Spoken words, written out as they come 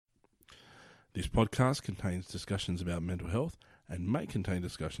This podcast contains discussions about mental health and may contain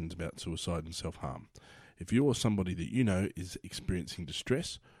discussions about suicide and self-harm. If you or somebody that you know is experiencing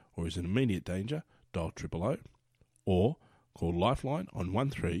distress or is in immediate danger, dial 000 or call Lifeline on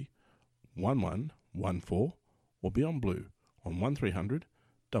 131114 or Beyond Blue on 1300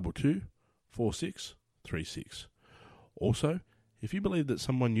 22 4636. Also, if you believe that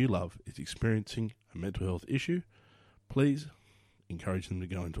someone you love is experiencing a mental health issue, please encourage them to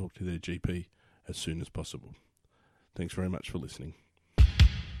go and talk to their GP as soon as possible. Thanks very much for listening.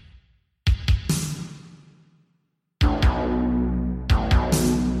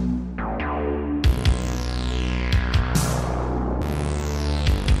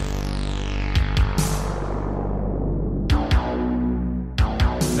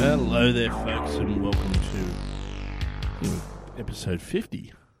 Hello there, folks, and welcome to episode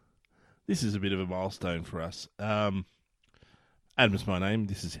 50. This is a bit of a milestone for us. Adam is my name.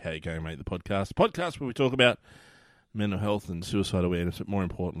 This is How You Going, Mate, the podcast where we talk about mental health and suicide awareness, but more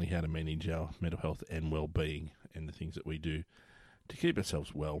importantly, how to manage our mental health and well-being and the things that we do to keep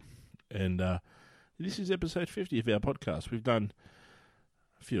ourselves well. And this is episode 50 of our podcast. We've done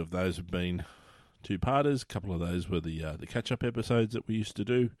a few of those have been two-parters. A couple of those were the catch-up episodes that we used to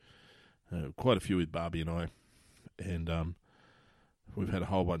do. Quite a few with Barbie and I. And we've had a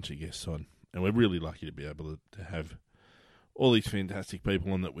whole bunch of guests on. And we're really lucky to be able to have all these fantastic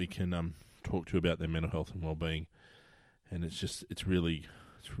people on that we can talk to about their mental health and well-being. And it's really,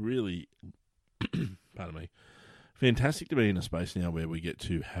 pardon me, fantastic to be in a space now where we get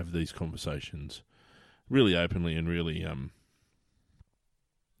to have these conversations really openly and really,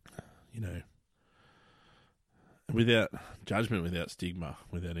 without judgment, without stigma,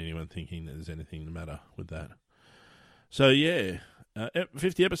 without anyone thinking that there's anything the matter with that. So,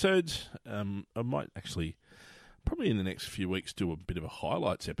 50 episodes. I might actually, probably in the next few weeks, do a bit of a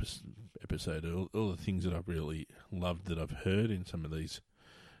highlights episode. All the things that I've really loved that I've heard in some of these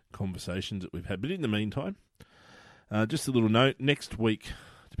conversations that we've had. But in the meantime, just a little note. Next week,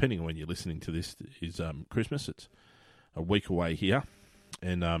 depending on when you're listening to this, is Christmas. It's a week away here.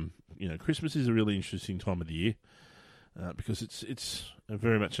 And, Christmas is a really interesting time of the year. Because it's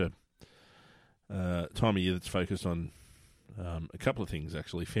very much a time of year that's focused on a couple of things,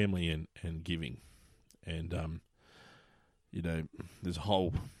 actually, family and giving. And, there's a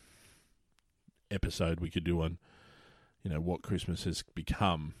whole episode we could do on, what Christmas has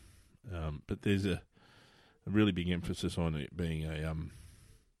become. But there's a really big emphasis on it being a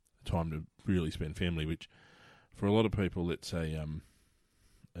time to really spend family, which for a lot of people it's a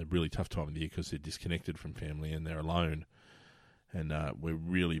really tough time of the year because they're disconnected from family and they're alone. And we're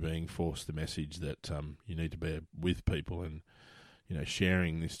really being forced the message that you need to be with people and,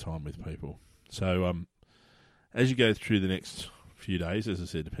 sharing this time with people. So as you go through the next few days, as I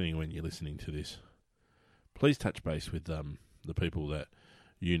said, depending on when you're listening to this, please touch base with the people that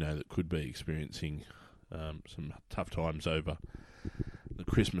that could be experiencing some tough times over the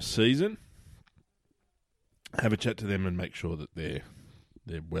Christmas season. Have a chat to them and make sure that they're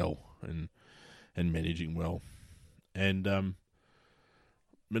well and managing well. And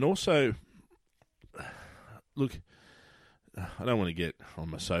but also, look, I don't want to get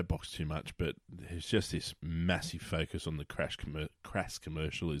on my soapbox too much, but there's just this massive focus on the crass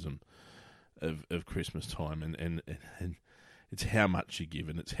commercialism of Christmas time, and it's how much you give,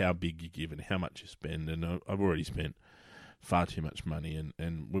 and it's how big you give, and how much you spend. And I've already spent far too much money, and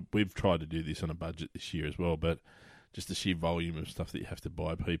we've tried to do this on a budget this year as well, but just the sheer volume of stuff that you have to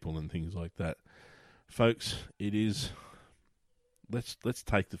buy people and things like that. Folks, it is... Let's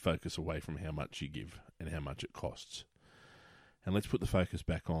take the focus away from how much you give and how much it costs. And let's put the focus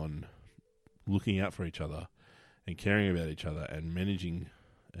back on looking out for each other and caring about each other and managing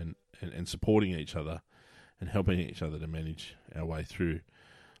and supporting each other and helping each other to manage our way through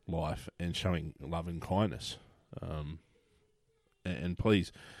life and showing love and kindness. And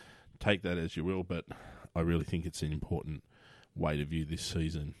please take that as you will, but I really think it's an important way to view this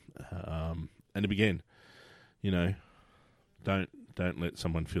season. And again, don't let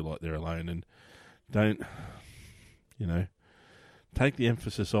someone feel like they're alone, and don't, take the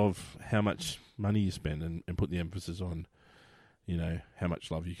emphasis of how much money you spend and put the emphasis on, how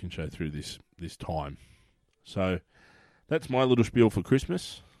much love you can show through this time. So that's my little spiel for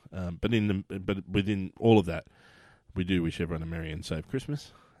Christmas. But within all of that, we do wish everyone a merry and safe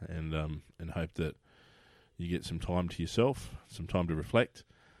Christmas, and hope that you get some time to yourself, some time to reflect,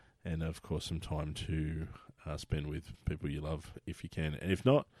 and of course some time to spend with people you love if you can. And if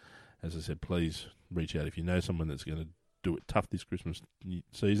not, as I said, please reach out. If you know someone that's going to do it tough this Christmas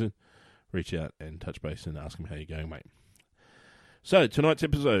season, reach out and touch base and ask them how you're going, mate. So, tonight's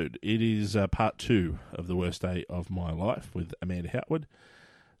episode, it is part 2 of The Worst Day of My Life with Amanda Howard.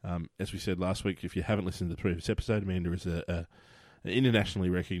 As we said last week, if you haven't listened to the previous episode, Amanda is an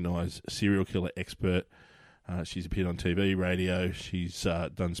internationally recognised serial killer expert. She's appeared on TV, radio, she's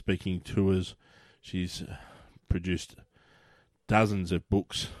done speaking tours, she's produced dozens of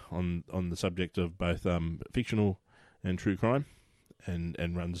books on the subject of both fictional and true crime,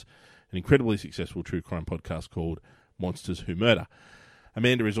 and runs an incredibly successful true crime podcast called Monsters Who Murder.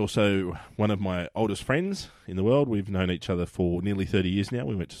 Amanda is also one of my oldest friends in the world. We've known each other for nearly 30 years now.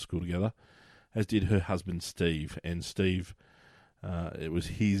 We went to school together, as did her husband Steve. And Steve, it was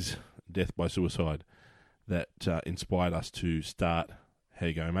his death by suicide that inspired us to start How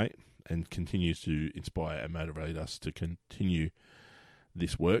You Go, Mate, and continues to inspire and motivate us to continue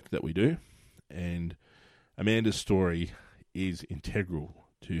this work that we do. And Amanda's story is integral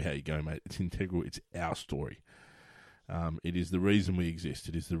to How You Go, Mate. It's integral. It's our story. It is the reason we exist.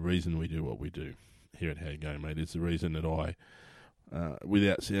 It is the reason we do what we do here at How You Go, Mate. It's the reason that I,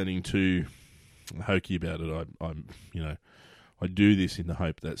 without sounding too hokey about it, I do this in the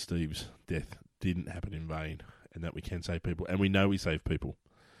hope that Steve's death didn't happen in vain, and that we can save people. And we know we save people.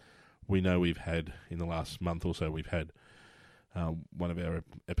 We know we've had, in the last month or so, we've had one of our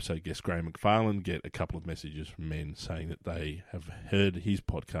episode guests, Graham McFarlane, get a couple of messages from men saying that they have heard his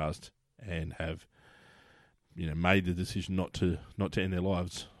podcast and have, made the decision not to end their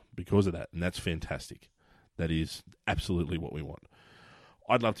lives because of that, and that's fantastic. That is absolutely what we want.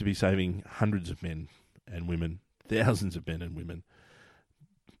 I'd love to be saving hundreds of men and women, thousands of men and women.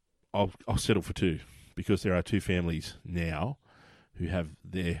 I'll settle for 2, because there are 2 families now who have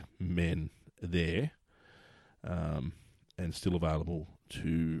their men there, and still available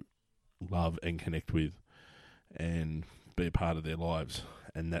to love and connect with and be a part of their lives,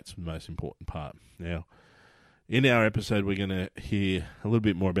 and that's the most important part. Now, in our episode, we're going to hear a little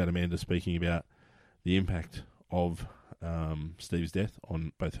bit more about Amanda speaking about the impact of Steve's death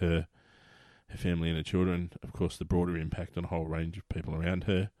on both her family and her children, of course the broader impact on a whole range of people around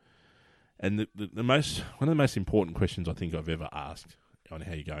her. And one of the most important questions I think I've ever asked on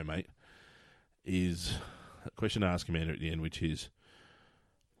How You Go, Mate, is a question I ask Amanda at the end, which is,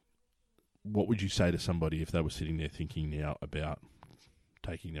 what would you say to somebody if they were sitting there thinking now about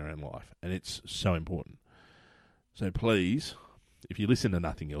taking their own life? And it's so important. So please, if you listen to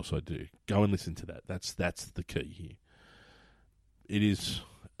nothing else I do, go and listen to that. That's the key here. It is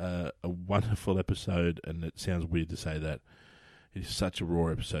a wonderful episode, and it sounds weird to say that. It is such a raw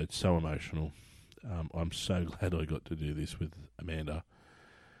episode, so emotional. I'm so glad I got to do this with Amanda.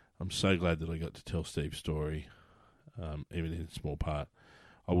 I'm so glad that I got to tell Steve's story, even in a small part.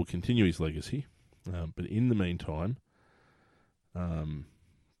 I will continue his legacy, but in the meantime,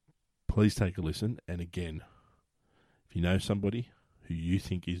 please take a listen. And again, if you know somebody who you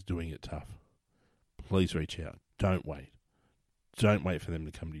think is doing it tough, please reach out. Don't wait. Don't wait for them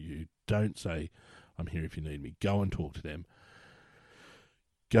to come to you. Don't say, I'm here if you need me. Go and talk to them.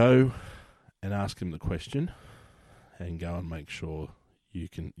 Go and ask them the question, and go and make sure you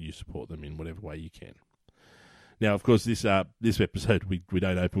support them in whatever way you can. Now, of course, this episode we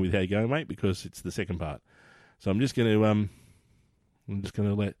don't open with How You Go, Mate, because it's the second part. So I'm just going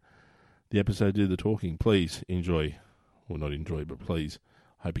to let the episode do the talking. Please enjoy, well, not enjoy, but please,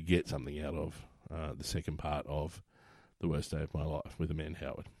 I hope you get something out of the second part of The Worst Day of My Life with Amanda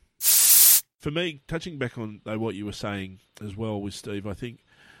Howard. For me, touching back on what you were saying as well with Steve, I think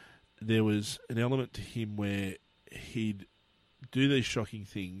there was an element to him where he'd do these shocking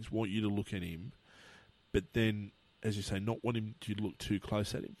things, want you to look at him, but then, as you say, not want him to look too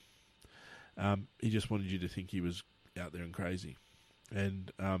close at him. He just wanted you to think he was out there and crazy.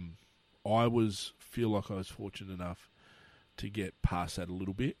 And I feel like I was fortunate enough to get past that a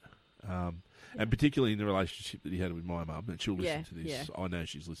little bit. And particularly in the relationship that he had with my mum, and she'll listen to this. Yeah. I know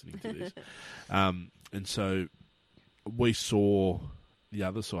she's listening to this. And so we saw the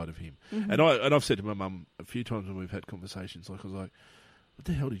other side of him. Mm-hmm. And I've said to my mum a few times when we've had conversations, I was like, what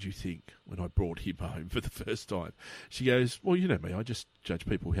the hell did you think when I brought him home for the first time? She goes, well, you know me, I just judge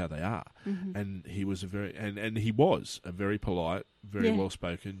people how they are. Mm-hmm. And he was he was a very polite, very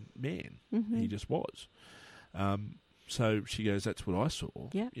well-spoken man. Mm-hmm. He just was. So she goes, that's what I saw,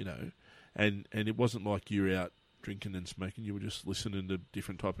 and it wasn't like you were out drinking and smoking. You were just listening to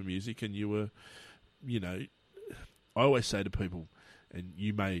different type of music, and you were, I always say to people, and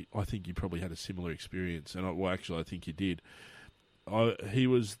I think you probably had a similar experience, and I think you did. He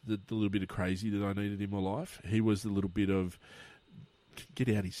was the little bit of crazy that I needed in my life. He was the little bit of, get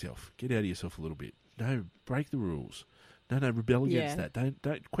out of yourself a little bit. No, break the rules. No, rebel against that.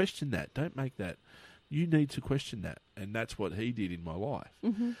 Don't question that. Don't make that You need to question that. And that's what he did in my life.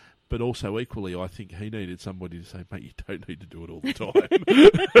 Mm-hmm. But also equally, I think he needed somebody to say, mate, you don't need to do it all the time.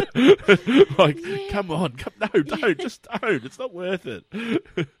 Like, come on. Don't. Just don't. It's not worth it.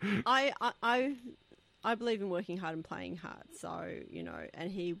 I believe in working hard and playing hard. So,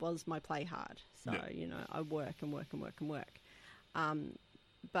 and he was my play hard. So, I work and work and work and work.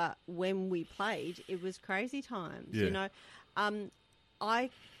 But when we played, it was crazy times, Yeah. I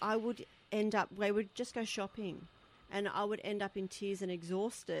would end up, we would just go shopping and I would end up in tears and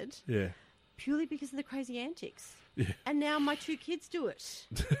exhausted purely because of the crazy antics. Yeah. And now my 2 kids do it.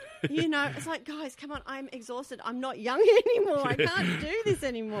 It's like, guys, come on, I'm exhausted. I'm not young anymore. I can't do this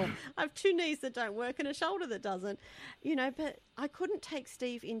anymore. I have 2 knees that don't work and a shoulder that doesn't. But I couldn't take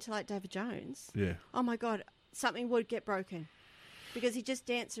Steve into like David Jones. Yeah. Oh my God, something would get broken because he'd just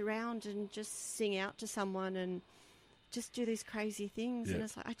dance around and just sing out to someone and just do these crazy things. Yeah. And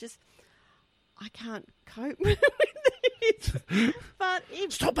it's like, I can't cope with it. But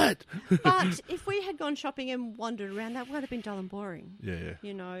Stop it! But if we had gone shopping and wandered around, that would have been dull and boring. Yeah.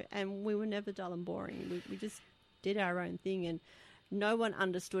 And we were never dull and boring. We just did our own thing and no one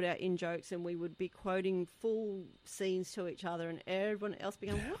understood our in-jokes and we would be quoting full scenes to each other and everyone else be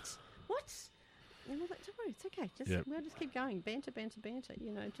going, what? And we're like, don't worry, it's okay. We'll just keep going. Banter,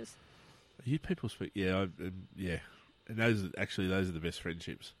 just... You people speak... Yeah, yeah. And those are the best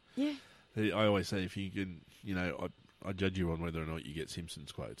friendships. Yeah. I always say if you can, I judge you on whether or not you get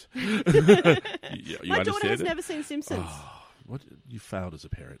Simpsons quotes. My daughter has never seen Simpsons. Oh, what? You failed as a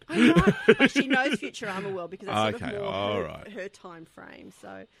parent. I know. But she knows Futurama well because that's sort of more her time frame.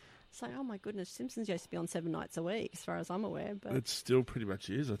 So it's like, oh my goodness, Simpsons used to be on 7 nights a week, as far as I'm aware. But it still pretty much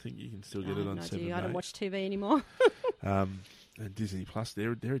is. I think you can still get it on 7 nights. I don't watch TV anymore. And Disney Plus,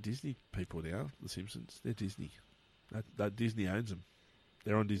 they're Disney people now. The Simpsons, they're Disney. That Disney owns them.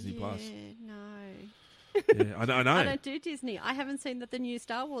 They're on Disney Plus. No. Yeah, I know. I don't do Disney. I haven't seen the new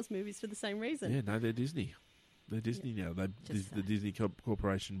Star Wars movies for the same reason. Yeah, no, they're Disney. They're Disney now. The Disney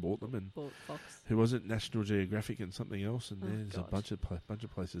Corporation bought them, and bought Fox. Who was it? National Geographic and something else. And there's God. a bunch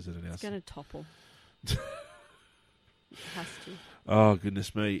of places that are now. It's going to topple. It has to. Oh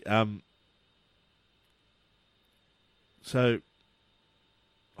goodness me. So,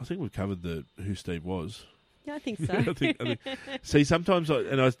 I think we've covered who Steve was. Yeah, I think so. I think. See, sometimes,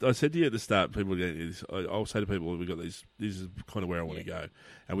 I said to you at the start, people get this. I'll say to people, "We got these. This is kind of where I want to go,"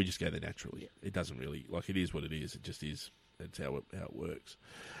 and we just go there naturally. Yeah. It doesn't really it is what it is. It just is. That's how it works.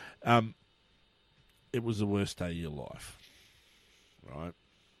 It was the worst day of your life, right?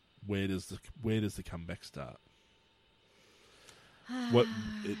 Where does the comeback start? Want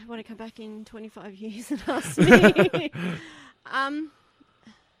to come back in 25 years and ask me?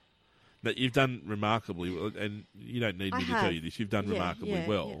 That you've done remarkably well, and you don't need me to tell you this. You've done remarkably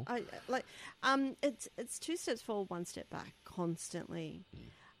well. Yeah. It's 2 steps forward, 1 step back, constantly.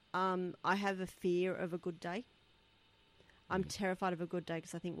 I have a fear of a good day. I'm terrified of a good day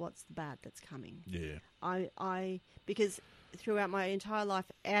because I think, what's the bad that's coming? Yeah. Because throughout my entire life,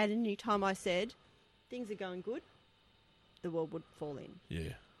 at any time I said things are going good, the world would fall in.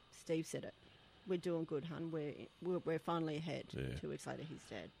 Yeah. Steve said it. We're doing good, hun. We're finally ahead. Yeah. 2 weeks later, he's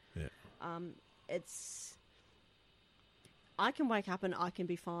dead. Yeah. I can wake up and I can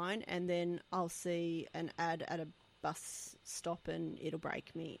be fine, and then I'll see an ad at a bus stop and it'll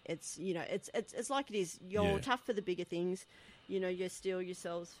break me. It's like it is. You're tough for the bigger things. You steel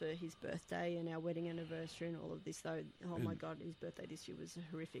yourselves for his birthday and our wedding anniversary and all of this. Though, my God, his birthday this year was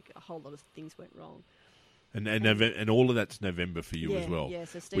horrific. A whole lot of things went wrong. And all of that's November for you as well. Yeah,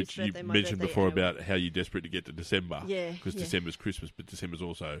 so Steve's which birthday, you my mentioned birthday, before about how you're desperate to get to December. Yeah. Because December's Christmas, but December's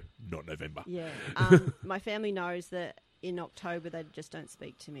also not November. Yeah. My family knows that in October they just don't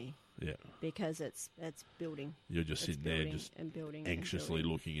speak to me. Yeah. Because it's building. You're just sitting there just building anxiously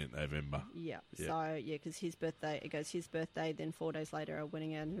looking at November. Yeah. So, because his birthday, then 4 days later our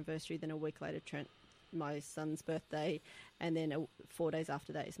wedding anniversary, then a week later Trent, my son's birthday, and then 4 days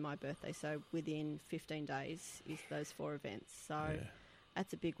after that is my birthday. So within 15 days is those 4 events. So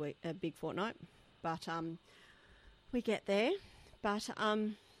that's a big week, a big fortnight. But we get there. But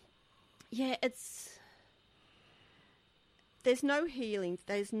there's no healing.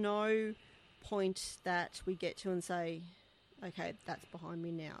 There's no point that we get to and say, okay, that's behind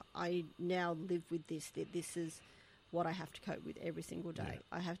me now. I now live with this. This is what I have to cope with every single day.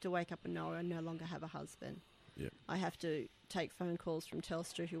 I have to wake up and know I no longer have a husband. I have to take phone calls from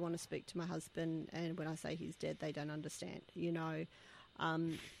Telstra who want to speak to my husband, and when I say he's dead, they don't understand.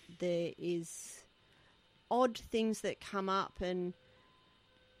 There is odd things that come up, and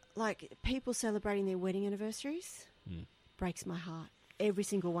like people celebrating their wedding anniversaries breaks my heart. every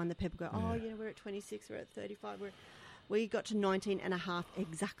single one that people go, oh, you know, we're at 26, we're at 35, we got to 19 and a half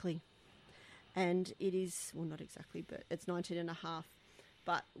exactly. And it is, well, not exactly, but it's 19 and a half.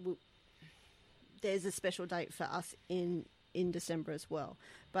 But there's a special date for us in December as well.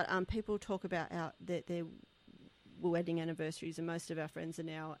 But people talk about their wedding anniversaries, and most of our friends are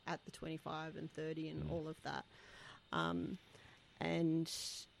now at the 25 and 30 and all of that. And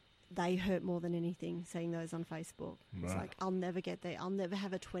they hurt more than anything, seeing those on Facebook. Right. It's like, I'll never get there. I'll never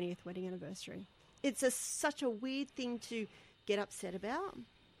have a 20th wedding anniversary. It's such a weird thing to get upset about.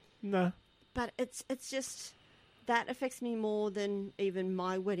 No. But it's just, that affects me more than even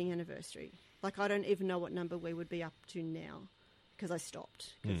my wedding anniversary. Like, I don't even know what number we would be up to now because I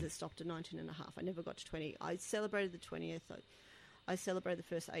stopped, because it stopped at 19 and a half. I never got to 20. I celebrated the 20th. I celebrated the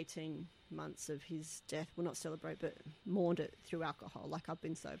first 18 months of his death. Well, not celebrate, but mourned it through alcohol. Like, I've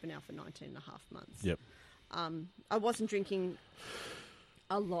been sober now for 19 and a half months. Yep. I wasn't drinking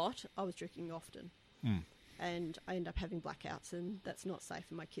a lot. I was drinking often. And I end up having blackouts, and that's not safe,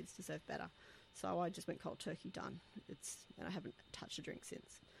 and my kids deserve better. So I just went cold turkey, done. And I haven't touched a drink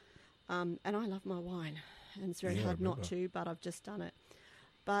since. And I love my wine, and it's very hard not to, but I've just done it.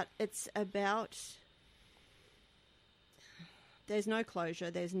 But it's about, there's no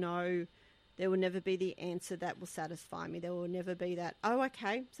closure. There will never be the answer that will satisfy me. There will never be that, oh,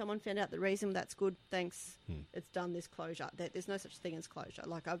 okay, someone found out the reason, that's good, thanks, it's done, this closure. There's no such thing as closure.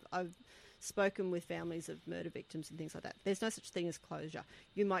 Like, I've spoken with families of murder victims and things like that. There's no such thing as closure.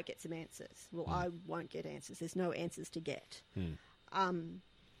 You might get some answers. Well, I won't get answers. There's no answers to get.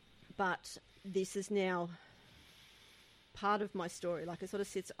 But this is now part of my story. Like, it sort of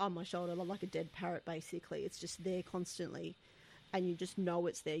sits on my shoulder like a dead parrot, basically. It's just there constantly, and you just know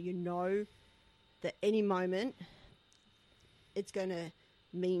it's there. You know that any moment it's going to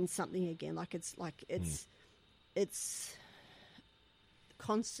mean something again. It's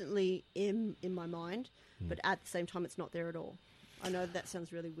constantly in my mind, but at the same time, it's not there at all. I know that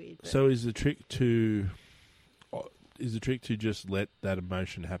sounds really weird. But so is the trick to just let that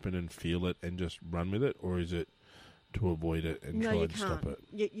emotion happen and feel it and just run with it, or is it to avoid it and try and stop it?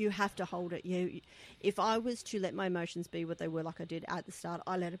 You have to hold it. If I was to let my emotions be what they were, like I did at the start,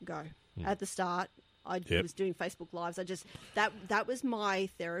 I let them go. At the start, I was doing Facebook Lives. That was my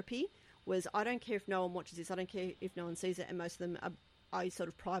therapy. Was I don't care if no one watches this. I don't care if no one sees it, and most of them I sort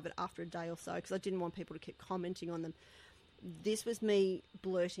of private after a day or so because I didn't want people to keep commenting on them. This was me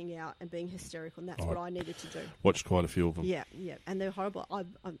blurting out and being hysterical, and that's what I needed to do. Watched quite a few of them. Yeah, and they're horrible. I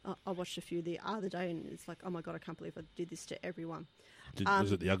watched a few the other day, and it's like, oh my God, I can't believe I did this to everyone.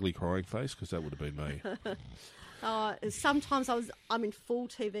 Was it the ugly crying face? Because that would have been me. Sometimes I'm in full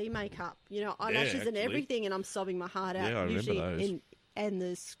TV makeup, eyelashes and everything, and I'm sobbing my heart out. Yeah, I remember those. And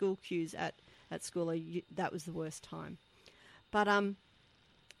the school queues at school, that was the worst time. But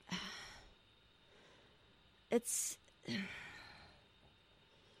it's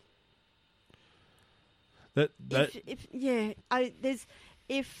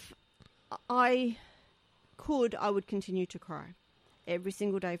if I could, I would continue to cry every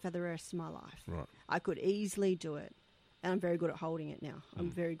single day for the rest of my life. Right. I could easily do it, and I'm very good at holding it now. I'm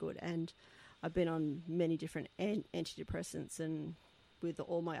very good, and I've been on many different antidepressants, and with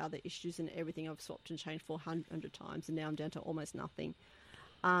all my other issues and everything, I've swapped and changed 400 times, and now I'm down to almost nothing.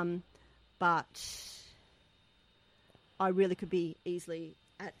 But I really could be easily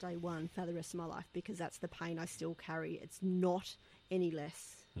at day one for the rest of my life, because that's the pain I still carry. It's not any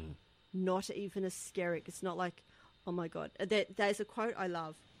less, not even as scary. It's not like, oh my God. There's a quote I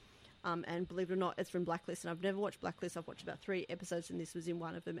love, and believe it or not, it's from Blacklist, and I've never watched Blacklist. I've watched about 3 episodes, and this was in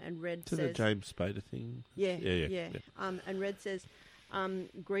one of them, and Red says... the James Spader thing? Yeah. And Red says,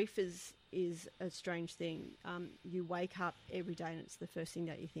 grief is a strange thing. You wake up every day, and it's the first thing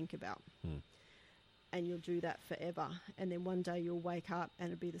that you think about. And you'll do that forever. And then one day you'll wake up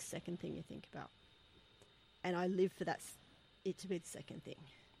and it'll be the second thing you think about. And I live for it to be the second thing.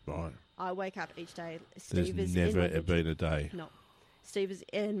 Right. I wake up each day. Steve There's is never in my been a day. No. Steve is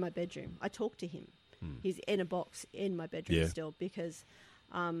in my bedroom. I talk to him. He's in a box in my bedroom still, because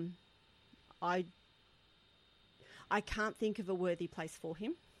I can't think of a worthy place for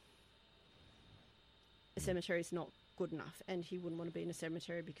him. A cemetery is not good enough, and he wouldn't want to be in a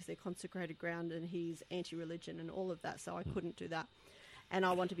cemetery because they're consecrated ground, and he's anti-religion and all of that, so I couldn't do that. And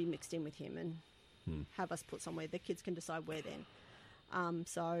I want to be mixed in with him and have us put somewhere. The kids can decide where then.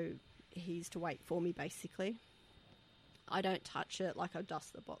 So he's to wait for me, basically. I don't touch it, like I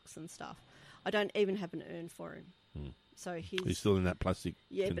dust the box and stuff. I don't even have an urn for him. So he's still in that plastic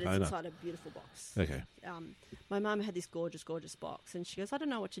container? But it's inside a beautiful box. Okay. My mum had this gorgeous, gorgeous box, and she goes, I don't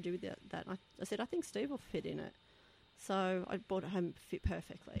know what to do with that. I said, I think Steve will fit in it. So I brought it home fit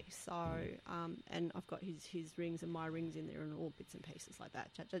perfectly. So, and I've got his rings and my rings in there and all bits and pieces like that.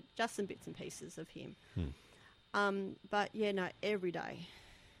 Just some bits and pieces of him. But yeah, no, every day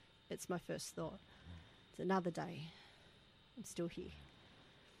it's my first thought. It's another day. I'm still here.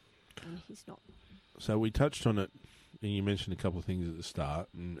 And he's not. So we touched on it, and you mentioned a couple of things at the start,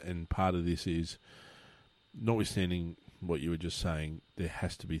 and part of this is, notwithstanding what you were just saying, there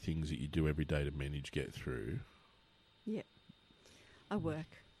has to be things that you do every day to manage, get through. Yeah. I work.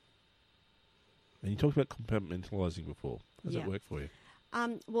 And you talked about compartmentalising before. How does that work for you?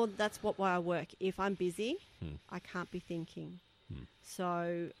 Well, that's why I work. If I'm busy, I can't be thinking.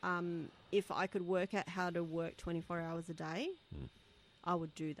 So if I could work out how to work 24 hours a day, I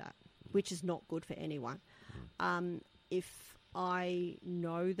would do that, which is not good for anyone. If I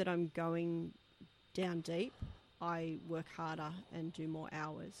know that I'm going down deep, I work harder and do more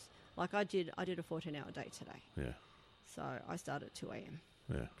hours. Like I did a 14-hour day today. Yeah. So I started at 2 a.m.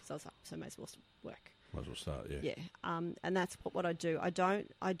 Yeah. Because I was up, so I may as well work. Might as well start, yeah. Yeah. And that's what I do. I don't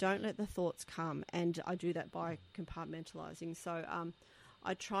let the thoughts come, and I do that by compartmentalising. So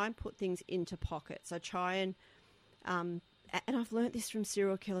I try and put things into pockets. I try and I've learnt this from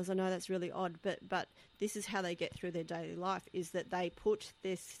serial killers. I know that's really odd, but this is how they get through their daily life, is that they put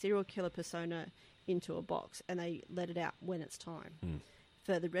their serial killer persona into a box and they let it out when it's time.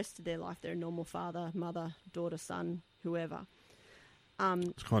 For the rest of their life, they're a normal father, mother, daughter, son, whoever.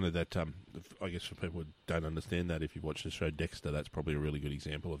 It's kind of that, I guess for people who don't understand that, if you've watched the show Dexter, that's probably a really good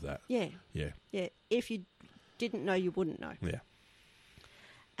example of that. Yeah. Yeah. Yeah. If you didn't know, you wouldn't know. Yeah.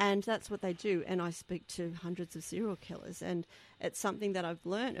 And that's what they do. And I speak to hundreds of serial killers, and it's something that I've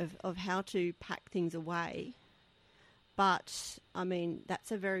learned of how to pack things away. But, I mean,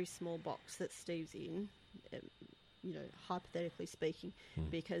 that's a very small box that Steve's in, hypothetically speaking,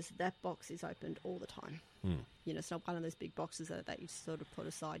 because that box is opened all the time. You know, it's not one of those big boxes that you sort of put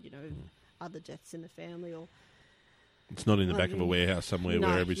aside, other deaths in the family, or... It's not in the back of a warehouse somewhere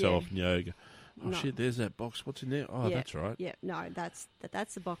where every so often you go, shit, there's that box. What's in there? Oh, that's right. Yeah, no, that's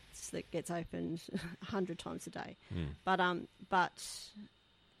the box that gets opened 100 times a day. But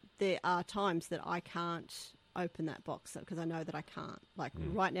there are times that I can't open that box because I know that I can't. Like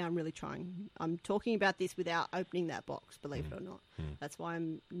right now I'm really trying. I'm talking about this without opening that box, believe it or not. That's why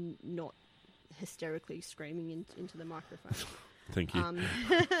I'm not hysterically screaming into the microphone. Thank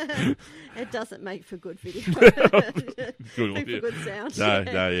you. It doesn't make for good video. Good make for good sound.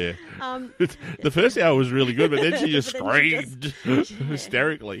 No, yeah. The first hour was really good, but then she just screamed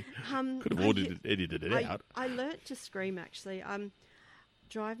hysterically. Could have edited it out. I learnt to scream, actually.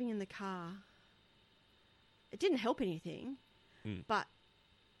 Driving in the car. It didn't help anything, but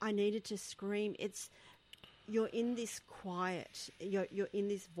I needed to scream. You're in this quiet, you're in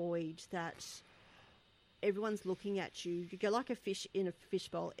this void that everyone's looking at you. You go like a fish in a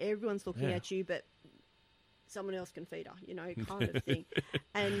fishbowl. Everyone's looking at you, but someone else can feed her, kind of thing.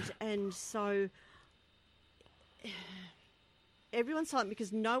 And so everyone's silent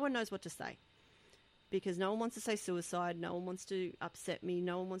because no one knows what to say. Because no one wants to say suicide, no one wants to upset me,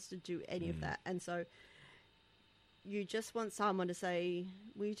 no one wants to do any of that. And so you just want someone to say,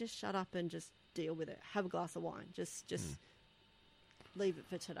 will you just shut up and just deal with it? Have a glass of wine. Just leave it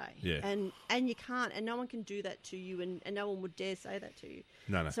for today. Yeah. And you can't, and no one can do that to you, and no one would dare say that to you.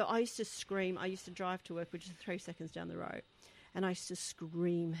 No. So I used to scream. I used to drive to work, which is 3 seconds down the road, and I used to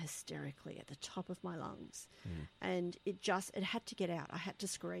scream hysterically at the top of my lungs. And it had to get out. I had to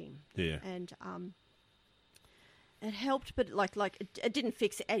scream. Yeah. And it helped, but it didn't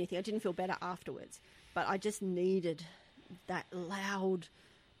fix anything. I didn't feel better afterwards. But I just needed that loud,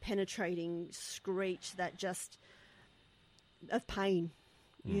 penetrating screech of pain.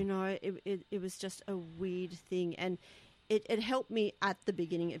 It was just a weird thing. And it helped me at the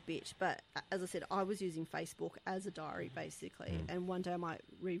beginning a bit. But as I said, I was using Facebook as a diary, basically. And one day I might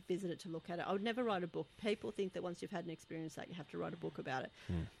revisit it to look at it. I would never write a book. People think that once you've had an experience that you have to write a book about it.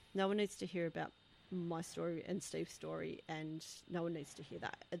 No one needs to hear about my story and Steve's story, and no one needs to hear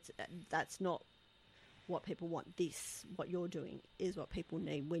that. That's not what people want. What you're doing is what people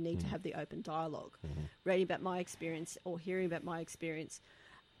need. We need to have the open dialogue. Reading about my experience or hearing about my experience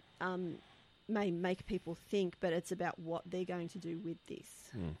may make people think, but it's about what they're going to do with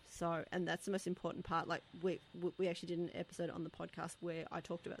this. So, and that's the most important part. Like we actually did an episode on the podcast where I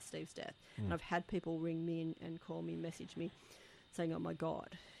talked about Steve's death, and I've had people ring me and call me, message me, saying, "Oh my God,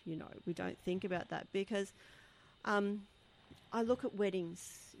 we don't think about that," because I look at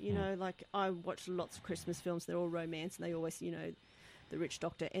weddings, like I watch lots of Christmas films. They're all romance, and they always, the rich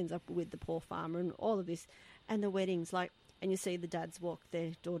doctor ends up with the poor farmer and all of this. And the weddings, and you see the dads walk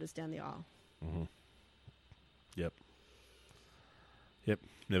their daughters down the aisle. Yep. Yep,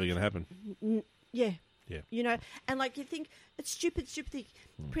 never going to happen. Yeah. Yeah. You know, and like you think it's stupid thing.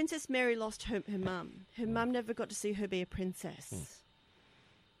 Princess Mary lost her mum. Her mum never got to see her be a princess.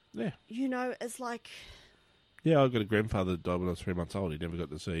 Yeah. You know, it's like... Yeah, I've got a grandfather that died when I was 3 months old. He never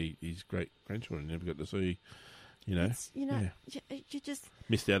got to see his great-grandchildren. He never got to see, you just...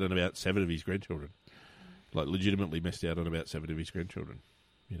 Missed out on about 7 of his grandchildren. Like, legitimately missed out on about 7 of his grandchildren,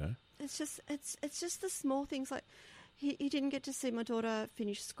 you know? It's just the small things. Like, he didn't get to see my daughter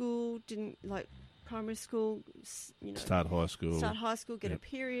finish school, didn't, like, primary school, you know... Start high school. Get her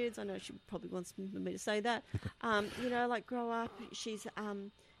periods. I know she probably wants me to say that. You know, like, grow up. She's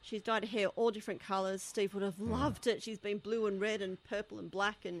dyed her hair all different colours. Steve would have loved it. She's been blue and red and purple and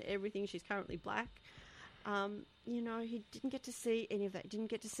black and everything. She's currently black. You know, he didn't get to see any of that. He didn't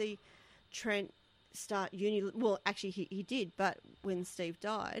get to see Trent start uni. Well, actually, he did, but when Steve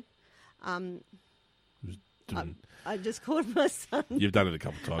died, I just called my son. You've done it a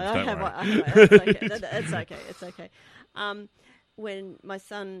couple of times, don't worry. It's okay. When my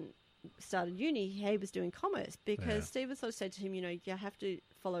son started uni, he was doing commerce because Steve sort of said to him, you know, you have to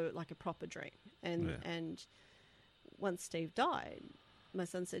follow like a proper dream. And once Steve died, my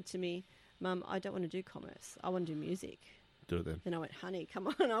son said to me, Mum, I don't want to do commerce. I want to do music. Do it then. Then I went, honey, come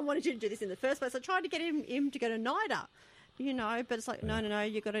on. I wanted you to do this in the first place. I tried to get him to go to NIDA, you know, but it's like, no,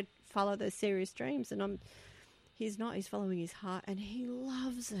 you've got to follow those serious dreams. And he's not. He's following his heart and he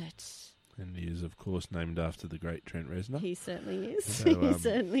loves it. And he is, of course, named after the great Trent Reznor. He certainly is. So, he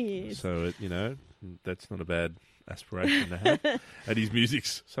certainly is. So, you know, that's not a bad aspiration to have. And his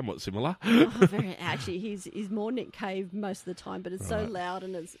music's somewhat similar. Actually, he's more Nick Cave most of the time, but it's so loud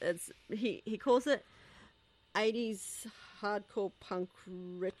and he calls it 80s hardcore punk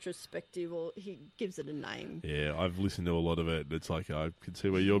retrospective, or he gives it a name. Yeah, I've listened to a lot of it, and it's like I can see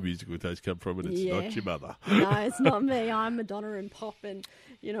where your musical taste come from, and it's not your mother. No, it's not me. I'm Madonna and pop, and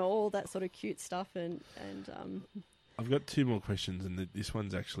you know all that sort of cute stuff. And I've got 2 more questions, and this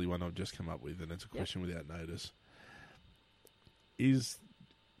one's actually one I've just come up with, and it's a question without notice. Is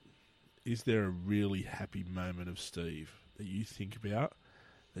there a really happy moment of Steve that you think about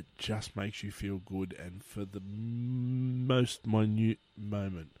that just makes you feel good, and for the most minute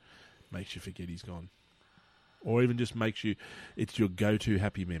moment makes you forget he's gone? Or even just makes you, it's your go-to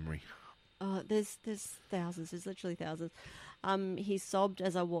happy memory? There's thousands. There's literally thousands. He sobbed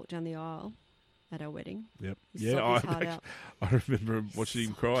as I walked down the aisle at our wedding. Yep. I remember watching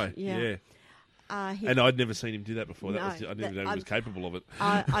him cry. Yeah. And I'd never seen him do that before. I didn't know he was capable of it.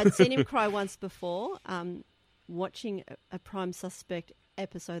 I'd seen him cry once before, watching a Prime Suspect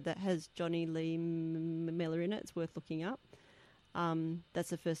episode that has Johnny Lee Miller in it. It's worth looking up. That's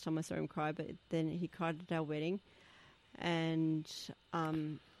the first time I saw him cry, but then he cried at our wedding. And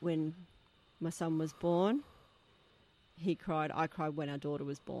when my son was born, he cried. I cried when our daughter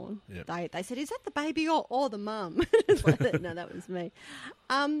was born. Yep. They said, is that the baby or the mum? No, that was me.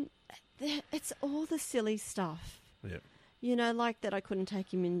 It's all the silly stuff. Yep. You know, like that I couldn't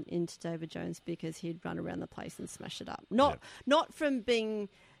take him into David Jones because he'd run around the place and smash it up. Not from being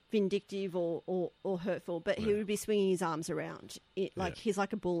vindictive or hurtful, but he would be swinging his arms around. He's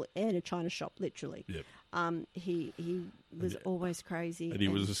like a bull in a china shop, literally. Yep. He was always crazy. And he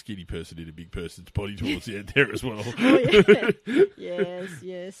was a skinny person in a big person's body towards the end there as well.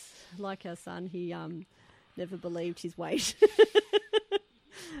 Yes. Like our son, he never believed his weight.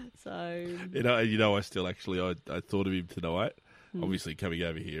 So I still actually I thought of him tonight. Obviously coming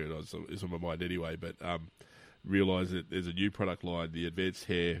over here, and it's on my mind anyway. But realised that there's a new product line, the Advanced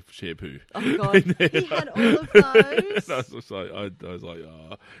Hair Shampoo. Oh God, he had all of those. I was like,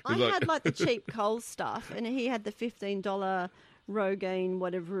 oh. I had like the cheap Coles stuff, and he had the $15 Rogaine,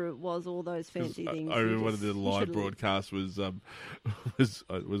 whatever it was, all those fancy things. I remember one of the live broadcasts was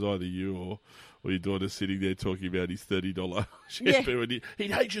either you or your daughter sitting there talking about his $30 shampoo, and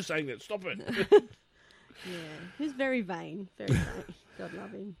he'd hate you saying that. Stop it. Yeah, he was very vain, very vain. God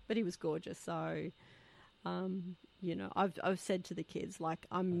love him, but he was gorgeous. So, I've said to the kids, like,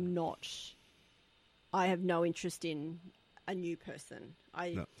 I have no interest in a new person.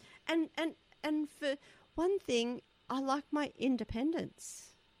 And for one thing, I like my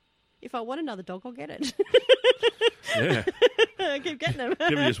independence. If I want another dog, I'll get it. Yeah. I keep getting them.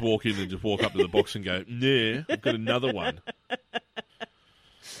 You ever just walk in and just walk up to the box and go, yeah, I've got another one.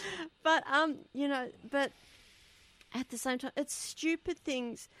 But, but at the same time, it's stupid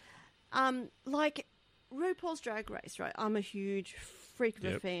things. Like RuPaul's Drag Race, right? I'm a huge freak of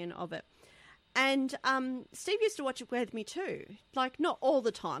a fan of it. And Steve used to watch it with me too. Like, not all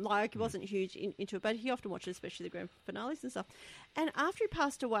the time. Like, he wasn't huge into it, but he often watched it, especially the grand finales and stuff. And after he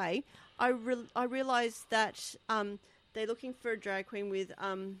passed away, I realised that they're looking for a drag queen with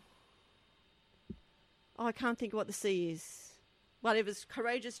I can't think of what the C is. Whatever's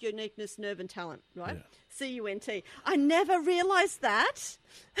courageous, uniqueness, nerve, and talent, right? Yeah. CUNT. I never realised that.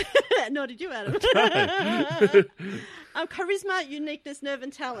 Nor did you, Adam. Charisma, uniqueness, nerve,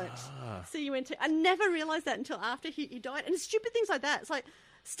 and talent. CUNT. I never realised that until after he died. And stupid things like that. It's like,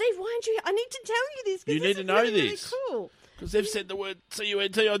 Steve, why aren't you? I need to tell you this. You need to know really, this. Really cool. Because they've said the word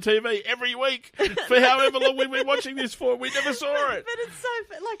CUNT on TV every week for however long we've been watching this for. We never saw it. But it's so,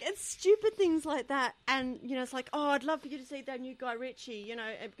 like, it's stupid things like that. And, you know, it's like, oh, I'd love for you to see that new Guy Ritchie, you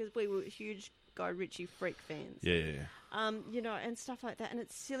know, because we were huge Guy Ritchie freak fans. Yeah. You know, and stuff like that. And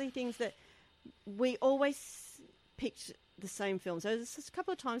it's silly things that we always picked the same films. So there's a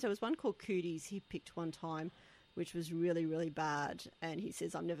couple of times, there was one called Cooties he picked one time, which was really, really bad. And he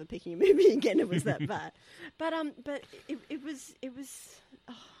says, I'm never picking a movie again. It was that bad. But it was,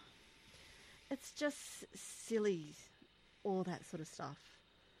 oh, it's just silly, all that sort of stuff.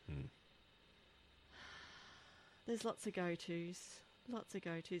 There's lots of go-tos.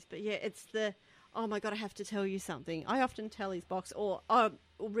 But yeah, it's the, oh my God, I have to tell you something. I often tell his box, or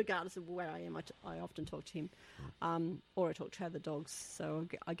regardless of where I am, I often talk to him, or I talk to other dogs. So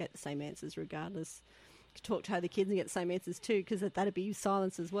I get the same answers regardless. Talk to other kids and get the same answers too, because that'd be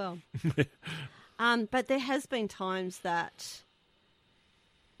silence as well. But there has been times that,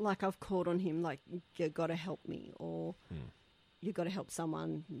 like, I've called on him, like, you've got to help me, or you've got to help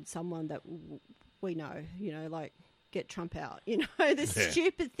someone that we know, you know, like, get Trump out, you know, the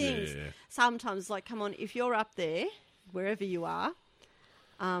stupid things. Yeah. Sometimes, like, come on, if you're up there, wherever you are,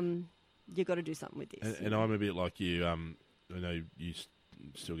 you've got to do something with this. And I'm a bit like you. I know you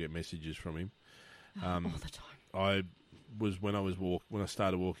still get messages from him. All the time. I was when I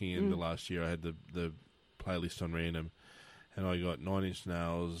started walking in the last year, I had the playlist on random, and I got 9 Inch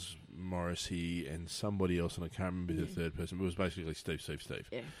Nails, Morrissey, and somebody else, and I can't remember the third person. But it was basically Steve.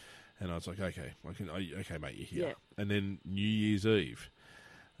 Yeah. And I was like, okay, okay, mate, you're here. Yeah. And then New Year's Eve,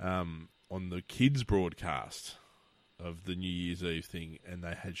 on the kids' broadcast of the New Year's Eve thing, and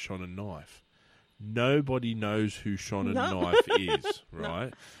they had Shon and Knife. Nobody knows who Shon and Knife is,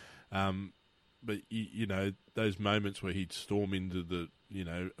 right? But, you know, those moments where he'd storm over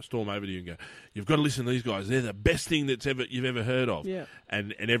to you and go, you've got to listen to these guys. They're the best thing you've ever heard of. Yeah.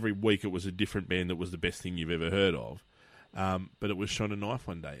 And every week it was a different band that was the best thing you've ever heard of. But it was Shon and Knife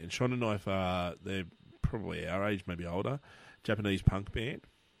one day. And Shon and Knife they're probably our age, maybe older, Japanese punk band.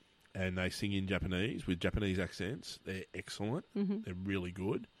 And they sing in Japanese with Japanese accents. They're excellent. Mm-hmm. They're really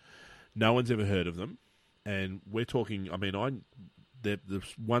good. No one's ever heard of them. And we're talking, I mean, the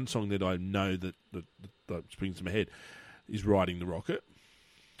one song that I know that springs to my head is Riding the Rocket,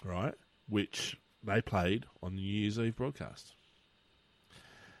 right? Which they played on the New Year's Eve broadcast.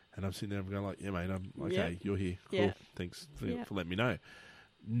 And I'm sitting there and going like, yeah, mate, I'm okay, you're here. Cool. Yeah. Thanks for letting me know.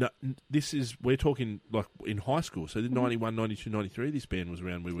 No, we're talking like in high school. So 91, 92, 93, this band was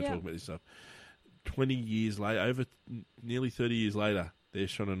around. We were talking about this stuff. 20 years later, nearly 30 years later, there's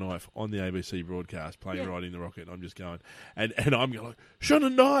Shon and Knife on the ABC broadcast playing Riding the Rocket. And I'm just going, and I'm going like, Shon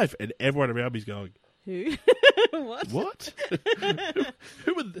and Knife, and everyone around me's going, who? What?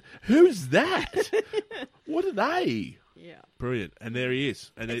 Who's that? What are they? Yeah, brilliant. And there he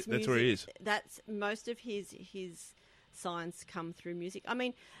is, and that's where he is. That's most of his signs come through music. I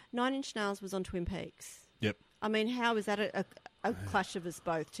mean, 9 Inch Nails was on Twin Peaks. Yep. I mean, how is that a clash of us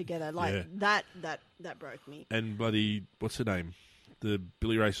both together? Like that broke me. And bloody, what's her name? The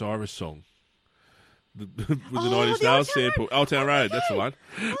Billy Ray Cyrus song. With the 9 Inch Nails sample. Old Town Road, that's the one.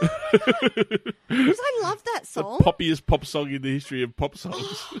 Because I love that song. The poppiest pop song in the history of pop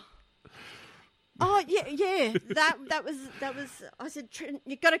songs. Oh, yeah. That was. I said, Trent,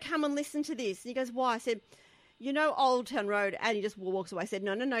 you've got to come and listen to this. And he goes, why? I said, you know Old Town Road? And he just walks away. I said,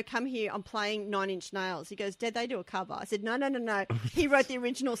 no, come here. I'm playing 9 Inch Nails. He goes, Dad, they do a cover. I said, no. He wrote the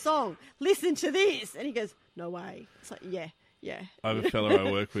original song. Listen to this. And he goes, no way. It's like, yeah. I have a fellow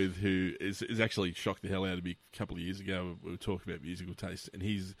I work with who is actually shocked the hell out of me a couple of years ago. We were talking about musical taste, and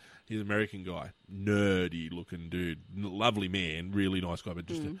he's an American guy, nerdy looking dude, lovely man, really nice guy, but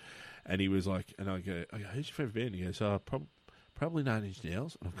just and he was like, and I go, who's your favourite band? And he goes, probably 9 Inch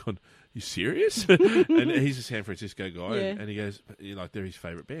Nails. And I've gone, you serious? And he's a San Francisco guy, and he goes, they're his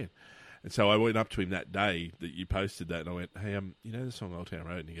favourite band. And so I went up to him that day that you posted that, and I went, hey, you know the song Old Town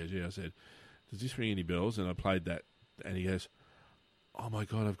Road? And he goes, yeah. I said, does this ring any bells? And I played that. And he goes, oh, my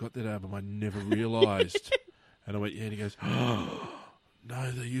God, I've got that album. I never realised. And I went, yeah. And he goes, oh,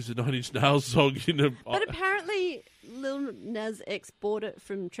 no, they used a 9 Inch Nails song in a... But apparently Lil Nas X bought it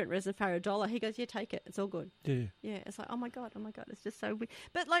from Trent Reznor for $1. He goes, yeah, take it. It's all good. Yeah. Yeah, it's like, oh, my God. It's just so weird.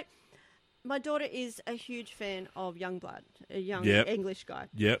 But, like, my daughter is a huge fan of Youngblood, a young Yep. English guy.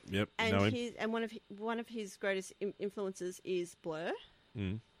 Yep. And Know him. one of his greatest influences is Blur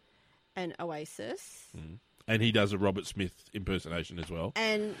and Oasis And he does a Robert Smith impersonation as well.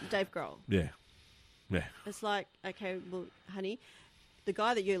 and Dave Grohl. Yeah. It's like, okay, well, honey, the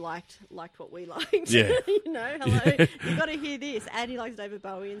guy that you liked what we liked. Yeah. Hello, you got to hear this. And he likes David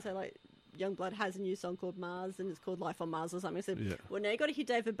Bowie, and so like Youngblood has a new song called Mars, and it's called Life on Mars or something. I said, well, now you got to hear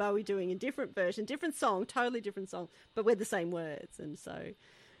David Bowie doing a different version, different song, totally different song, but with the same words. And so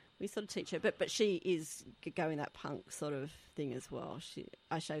we sort of teach her, but she is going that punk sort of thing as well.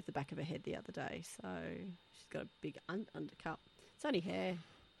 I shaved the back of her head the other day, so she's got a big undercut. It's only hair.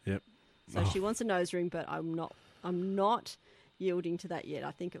 Yep. So she wants a nose ring, but I'm not yielding to that yet.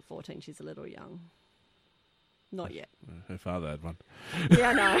 I think at 14 she's a little young. Not yet. Her father had one.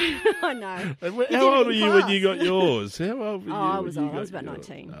 Yeah, I know. How old were you when you got yours? How old were you? I was old. I was about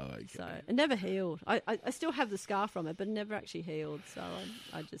 19. Oh, okay. So it never healed. I still have the scar from it, but it never actually healed. So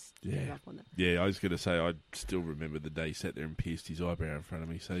I just gave up on that. Yeah, I was going to say, I still remember the day he sat there and pierced his eyebrow in front of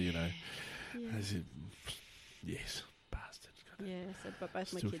me. So, yes, bastard. Yeah, so but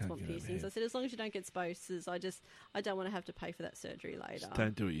both my Still kids can't want get over piercings. it. I said, as long as you don't get sposes, I don't want to have to pay for that surgery later. Just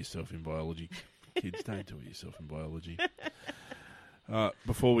don't do it yourself in biology. Kids, don't do it yourself in biology.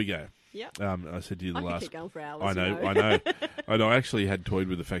 Before we go, I said to you the I could last... keep going for hours. I know. And I actually had toyed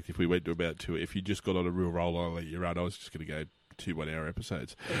with the fact if we went to about 2, if you just got on a real roll, I'll let you run. I was just going to go 2 1-hour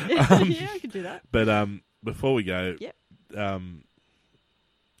episodes. Yeah, I could do that. But before we go, Yep. I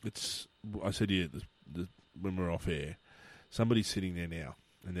said to you when we're off air, somebody's sitting there now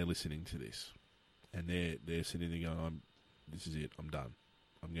and they're listening to this, and they're sitting there going, "This is it. I'm done.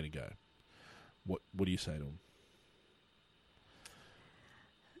 I'm going to go." What do you say to them?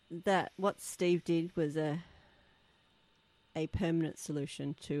 That what Steve did was a permanent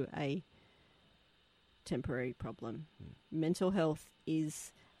solution to a temporary problem. Mental health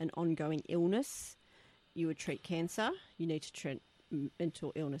is an ongoing illness. You would treat cancer, you need to treat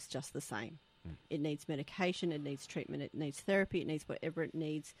mental illness just the same. It needs medication, it needs treatment, it needs therapy, it needs whatever it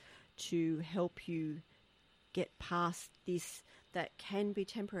needs to help you get past this that can be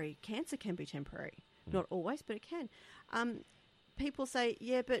temporary. Cancer can be temporary. Not always, but it can. People say,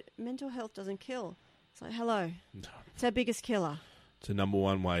 yeah, but mental health doesn't kill. It's like, hello. No. It's our biggest killer. It's the number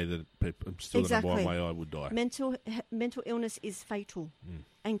one way that people... Still the number one way I would die. Mental illness is fatal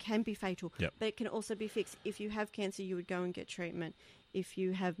and can be fatal. Yep. But it can also be fixed. If you have cancer, you would go and get treatment. If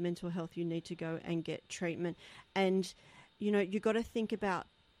you have mental health, you need to go and get treatment. And, you got to think about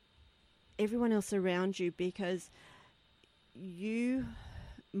everyone else around you, because you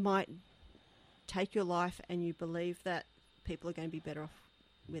might take your life and you believe that people are going to be better off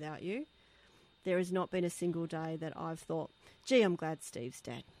without you. There has not been a single day that I've thought, gee, I'm glad Steve's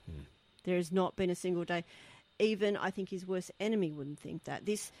dead. There has not been a single day. Even I think his worst enemy wouldn't think that.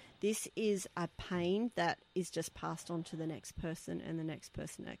 This is a pain that is just passed on to the next person and the next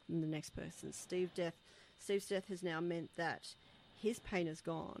person and the next person. Steve's death has now meant that his pain is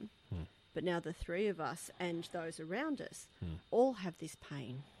gone, but now the three of us and those around us all have this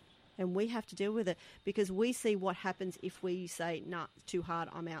pain. And we have to deal with it, because we see what happens if we say, nah, too hard,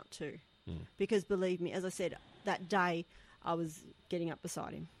 I'm out too. Because believe me, as I said, that day I was getting up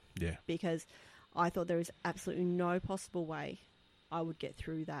beside him. Yeah. Because I thought there is absolutely no possible way I would get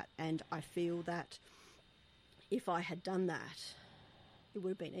through that. And I feel that if I had done that, it would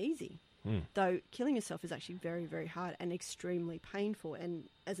have been easy. Though killing yourself is actually very, very hard and extremely painful. And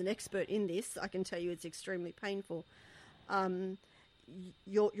as an expert in this, I can tell you it's extremely painful.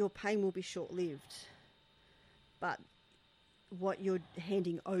 Your pain will be short-lived, but what you're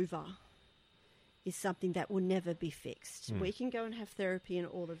handing over is something that will never be fixed. We can go and have therapy and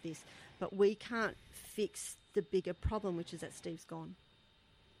all of this, but we can't fix the bigger problem, which is that Steve's gone.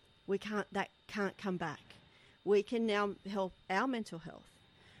 That can't come back. We can now help our mental health.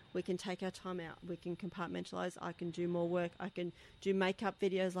 We can take our time out. We can compartmentalize. I can do more work. I can do makeup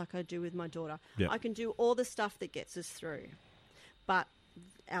videos like I do with my daughter. Yep. I can do all the stuff that gets us through. But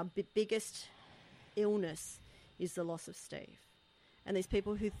our biggest illness is the loss of Steve. And there's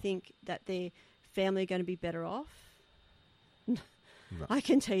people who think that their family are going to be better off. No. I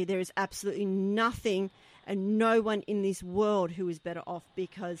can tell you there is absolutely nothing and no one in this world who is better off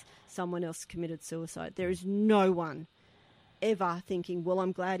because someone else committed suicide. There is no one ever thinking, well,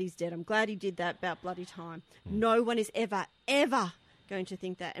 I'm glad he's dead. I'm glad he did that about bloody time. No one is ever going to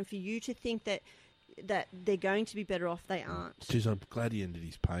think that. And for you to think that they're going to be better off, they aren't. Jeez, I'm glad he ended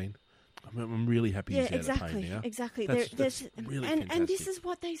his pain. I'm really happy he's out of pain now. Exactly. That's really fantastic. And this is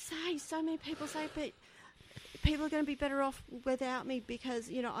what they say. So many people say, but people are going to be better off without me because,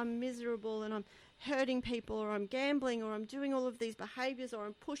 you know, I'm miserable and I'm hurting people, or I'm gambling, or I'm doing all of these behaviours, or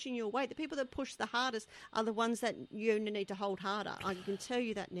I'm pushing you away. The people that push the hardest are the ones that you need to hold harder. I can tell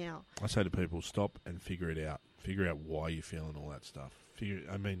you that now. I say to people, stop and figure it out. Figure out why you're feeling all that stuff.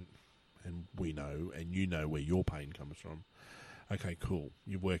 And we know, and you know where your pain comes from. Okay, cool.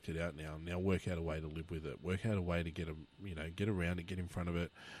 You've worked it out now. Now work out a way to live with it. Work out a way to get around it, get in front of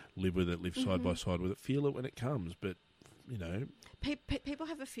it, live with it, live side by side with it. Feel it when it comes, but you know, people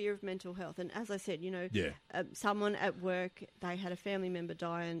have a fear of mental health, and as I said, you know, yeah. Someone at work, they had a family member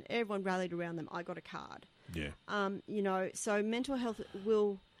die, and everyone rallied around them. I got a card. Yeah. You know, so mental health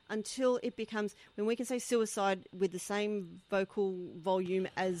will, until it becomes, when we can say suicide with the same vocal volume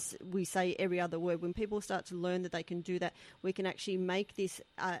as we say every other word, when people start to learn that they can do that, we can actually make this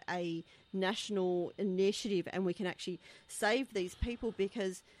a national initiative, and we can actually save these people,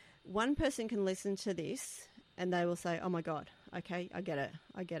 because one person can listen to this and they will say, oh my God, okay, I get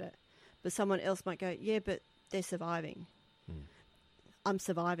it. But someone else might go, yeah, but they're surviving. I'm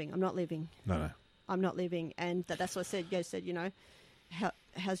surviving. I'm not living. No. I'm not living. And that's what I said. You said, you know,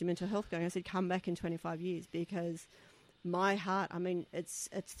 how's your mental health going? I said, come back in 25 years, because my heart, I mean, it's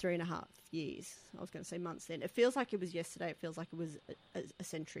 3.5 years. I was going to say months then. It feels like it was yesterday. It feels like it was a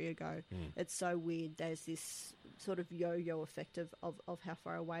century ago. It's so weird. There's this sort of yo-yo effect of how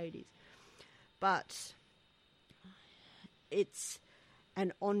far away it is. But it's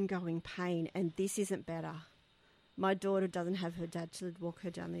an ongoing pain, and this isn't better. My daughter doesn't have her dad to walk her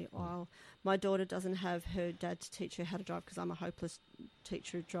down the aisle. My daughter doesn't have her dad to teach her how to drive, because I'm a hopeless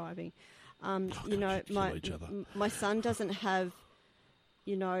teacher of driving. You know, my son doesn't have,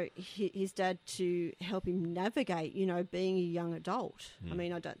 you know, his dad to help him navigate, you know, being a young adult. I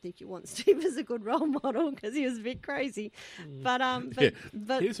mean, I don't think you want Steve as a good role model, because he was a bit crazy. But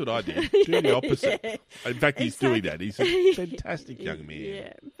here's what I did. Do the opposite. Yeah. In fact, he's doing that. He's a fantastic young man.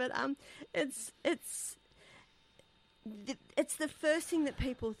 Yeah, but it's the first thing that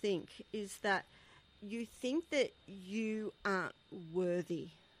people think is that you think that you aren't worthy,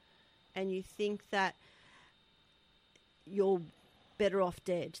 and you think that you're better off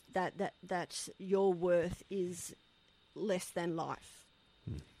dead, that your worth is less than life.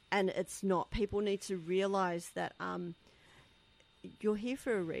 And it's not. People need to realise that you're here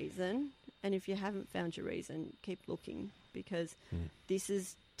for a reason, and if you haven't found your reason, keep looking, because this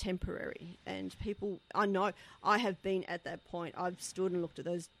is temporary. And people, I know, I have been at that point. I've stood and looked at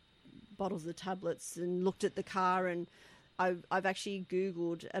those bottles of tablets and looked at the car, and I've actually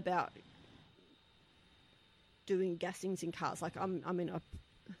Googled about doing gassings in cars. Like I'm going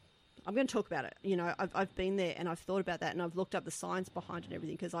to talk about it. You know, I've been there, and I've thought about that, and I've looked up the science behind it and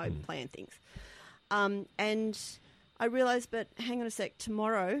everything, because I plan things. And I realised, but hang on a sec,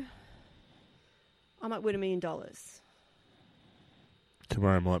 tomorrow I might win $1 million.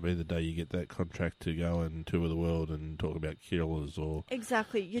 Tomorrow might be the day you get that contract to go and tour the world and talk about killers, or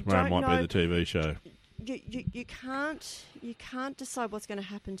exactly. You tomorrow don't might know, be the TV show. You can't decide what's going to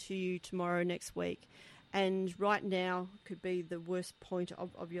happen to you tomorrow, next week, and right now could be the worst point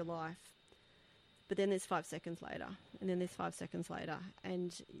of your life. But then there's 5 seconds later, and then there's 5 seconds later,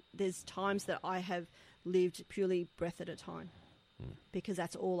 and there's times that I have lived purely breath at a time, because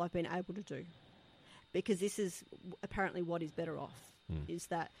that's all I've been able to do. Because this is apparently what is better off. Is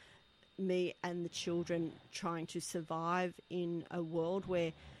that me and the children trying to survive in a world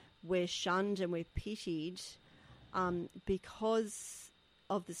where we're shunned and we're pitied because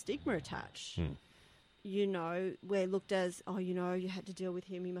of the stigma attached. You know, we're looked as, oh, you know, you had to deal with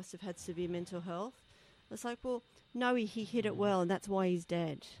him, he must have had severe mental health. It's like, well, no, he hid it well, and that's why he's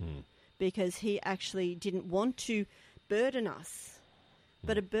dead. Because he actually didn't want to burden us.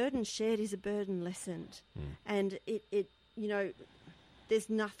 But a burden shared is a burden lessened. And it you know, there's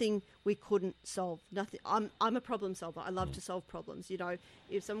nothing we couldn't solve. Nothing. I'm a problem solver. I love to solve problems. You know,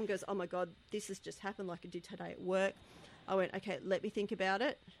 if someone goes, oh my God, this has just happened like it did today at work, I went, okay, let me think about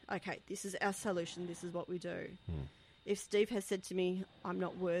it. Okay, this is our solution. This is what we do. If Steve has said to me, I'm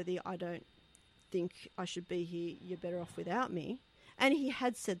not worthy, I don't think I should be here, you're better off without me. And he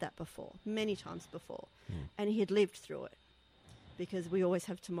had said that before, many times before. And he had lived through it, because we always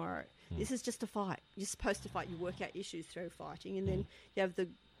have tomorrow. This is just a fight. You're supposed to fight. You work out issues through fighting, and then you have the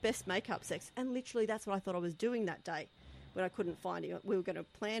best makeup sex. And literally that's what I thought I was doing that day when I couldn't find him. We were going to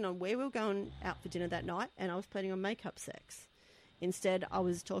plan on where we were going out for dinner that night, and I was planning on makeup sex. Instead, I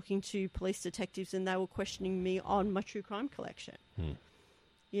was talking to police detectives, and they were questioning me on my true crime collection.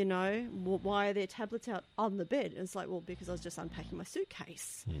 You know, why are there tablets out on the bed? And it's like, well, because I was just unpacking my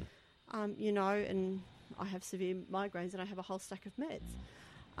suitcase. You know, and I have severe migraines, and I have a whole stack of meds.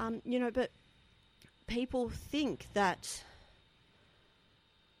 You know, but people think that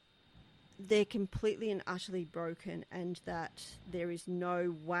they're completely and utterly broken and that there is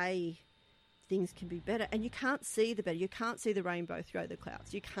no way things can be better. And you can't see the better. You can't see the rainbow through the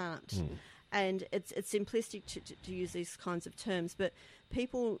clouds. You can't. And it's simplistic to use these kinds of terms. But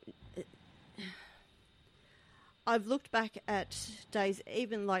people... I've looked back at days,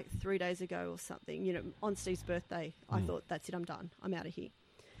 even like 3 days ago or something, you know, on Steve's birthday, I thought, that's it, I'm done. I'm out of here.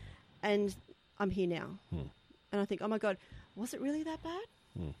 And I'm here now. And I think, oh my God, was it really that bad?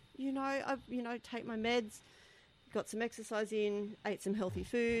 You know, I've, take my meds, got some exercise in, ate some healthy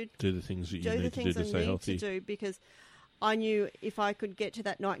food. Do the things that you need to do to stay healthy. To do, because I knew if I could get to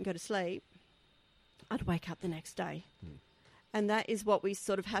that night and go to sleep, I'd wake up the next day. And that is what we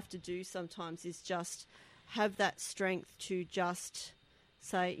sort of have to do sometimes, is just have that strength to just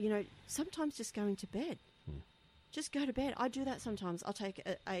say, you know, sometimes just going to bed. Just go to bed. I do that sometimes. I'll take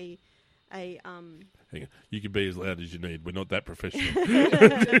a Hang on. You can be as loud as you need. We're not that professional.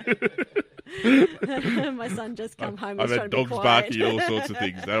 My son just come home. I've had dogs barking, all sorts of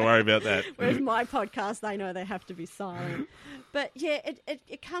things. Don't worry about that. Whereas my podcast, they know they have to be silent. But yeah,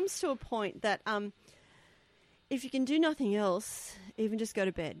 it comes to a point that if you can do nothing else, even just go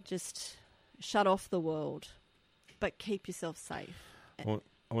to bed. Just shut off the world, but keep yourself safe. Well,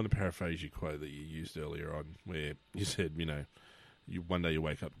 I want to paraphrase your quote that you used earlier on, where you said, you know, one day you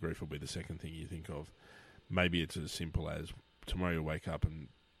wake up, grief will be the second thing you think of. Maybe it's as simple as tomorrow you wake up and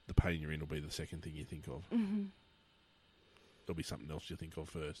the pain you're in will be the second thing you think of. There'll be something else you think of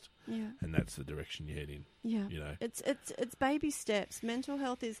first, and that's the direction you head in. You know, it's baby steps. Mental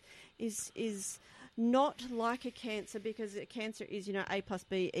health is not like a cancer, because a cancer is, you know, A plus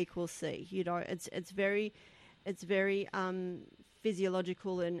B equals C. You know, it's very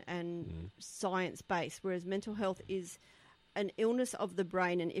physiological and science based, whereas mental health is an illness of the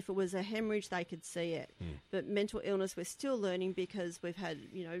brain, and if it was a hemorrhage, they could see it. But mental illness, we're still learning, because we've had,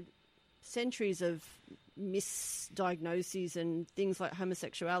 you know, centuries of misdiagnoses and things like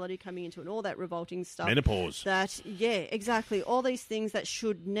homosexuality coming into it, and all that revolting stuff. Menopause. Exactly. All these things that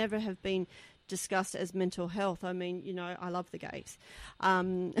should never have been discussed as mental health. I mean, you know, I love the gays.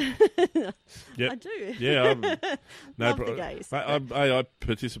 Yep. I do. Yeah, love the gays.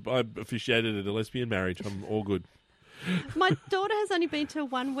 I officiated at a lesbian marriage. I'm all good. My daughter has only been to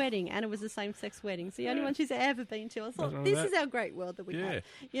one wedding, and it was a same-sex wedding. It's the only one she's ever been to. I thought, this is our great world that we have.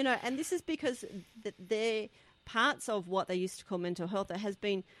 You know, and this is because they're parts of what they used to call mental health that has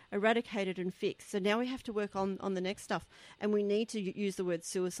been eradicated and fixed. So now we have to work on the next stuff, and we need to use the word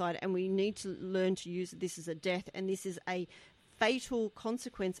suicide, and we need to learn to use this as a death, and this is a fatal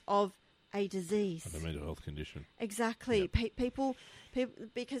consequence of a disease. Of a mental health condition. Exactly. Yep. People,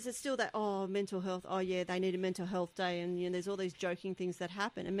 because it's still that, mental health, they need a mental health day, and you know, there's all these joking things that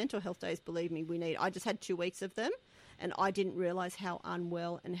happen. And mental health days, believe me, we need. I just had 2 weeks of them, and I didn't realise how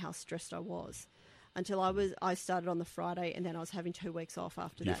unwell and how stressed I was until I started on the Friday, and then I was having 2 weeks off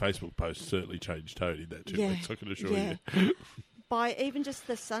after Your that. Your Facebook post certainly changed tone in that 2 weeks, I can assure you. By even just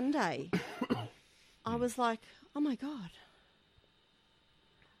the Sunday, I was like, oh my God.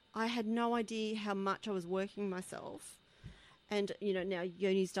 I had no idea how much I was working myself. And, you know, now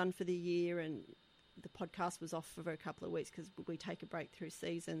uni's done for the year, and the podcast was off for a couple of weeks because we take a break through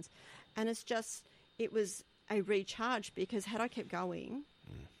seasons. And it was a recharge, because had I kept going,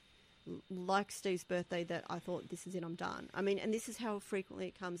 like Steve's birthday, that I thought, this is it, I'm done. I mean, and this is how frequently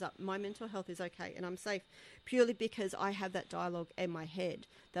it comes up. My mental health is okay and I'm safe, purely because I have that dialogue in my head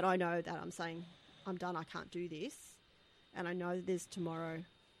that I know that I'm saying, I'm done, I can't do this. And I know there's tomorrow.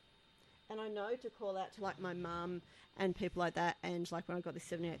 And I know to call out to like my mum and people like that. And like when I got the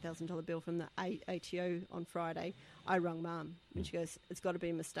 $78,000 bill from the ATO on Friday, I rung mum and she goes, it's got to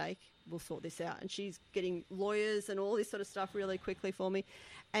be a mistake. We'll sort this out. And she's getting lawyers and all this sort of stuff really quickly for me.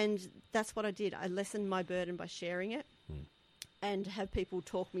 And that's what I did. I lessened my burden by sharing it and have people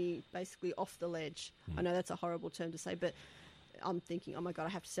talk me basically off the ledge. I know that's a horrible term to say, but I'm thinking, oh my God, I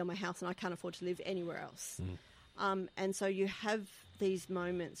have to sell my house and I can't afford to live anywhere else. And so you have these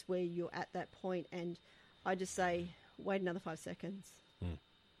moments where you're at that point, and I just say, wait another 5 seconds.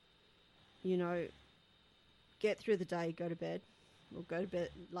 You know, get through the day, go to bed. We'll go to bed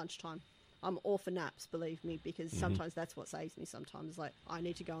at lunchtime. I'm all for naps, believe me, because sometimes that's what saves me. Sometimes, like, I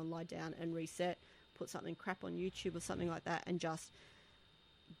need to go and lie down and reset, put something crap on YouTube or something like that, and just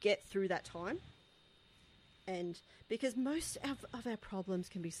get through that time. And because most of our problems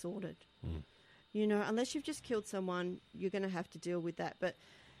can be sorted. You know, unless you've just killed someone, you're going to have to deal with that. But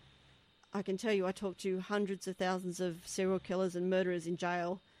I can tell you, I talked to hundreds of thousands of serial killers and murderers in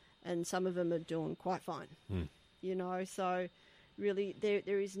jail, and some of them are doing quite fine. You know, so really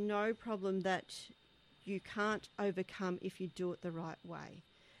there is no problem that you can't overcome if you do it the right way.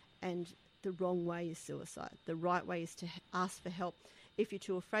 And the wrong way is suicide. The right way is to ask for help. If you're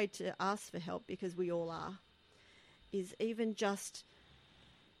too afraid to ask for help, because we all are, is even just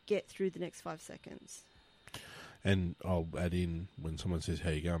get through the next 5 seconds. And I'll add in, when someone says, "How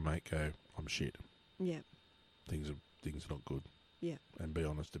you going, mate?" go, "I'm shit. Yeah. Things are not good." Yeah. And be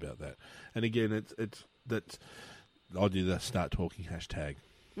honest about that. And again, it's that I do the start talking hashtag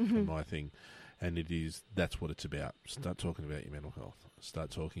on my thing, and that's what it's about. Start talking about your mental health.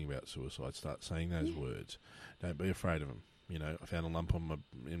 Start talking about suicide. Start saying those words. Don't be afraid of them. You know, I found a lump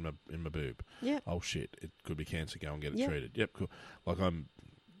in my boob. Yeah. Oh shit! It could be cancer. Go and get it treated. Yep. Cool. Like, I'm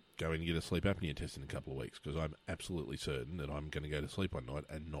going to get a sleep apnea test in a couple of weeks, because I'm absolutely certain that I'm going to go to sleep one night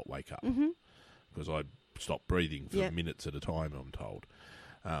and not wake up, because I stop breathing for minutes at a time, I'm told,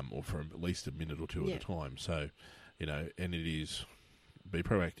 or for at least a minute or two at a time. So, you know, and it is, be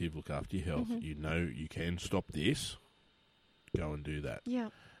proactive, look after your health. You know you can stop this. Go and do that. Yeah.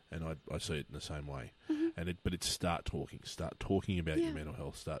 And I see it in the same way. But it's start talking about your mental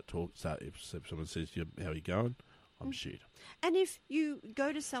health. Start. If someone says to you, "How are you going?" I'm shit. And if you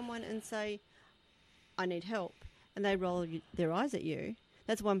go to someone and say, "I need help," and they roll their eyes at you,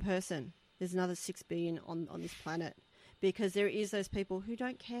 that's one person. There's another 6 billion on this planet, because there is those people who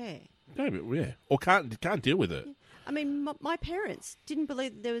don't care. No, but or can't deal with it. I mean, my parents didn't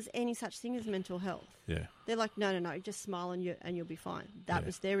believe there was any such thing as mental health. Yeah. They're like, no, just smile and you'll be fine. That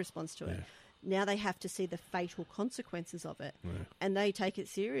was their response to it. Yeah. Now they have to see the fatal consequences of it, Yeah. and they take it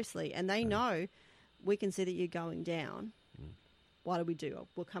seriously, and they know, we can see that you're going down. What do we do?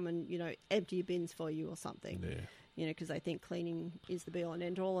 We'll come and, empty your bins for you or something. Yeah. Because they think cleaning is the be-all and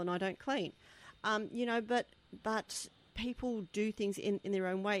end-all, and I don't clean. But people do things in their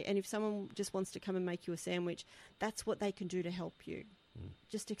own way, and if someone just wants to come and make you a sandwich, that's what they can do to help you.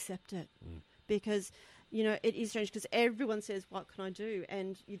 Just accept it. Because, it is strange, because everyone says, "What can I do?"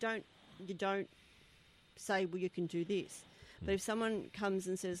 And you don't say, "Well, you can do this." But if someone comes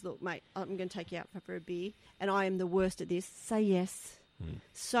and says, "Look, mate, I'm going to take you out for a beer, and I am the worst at this," say yes.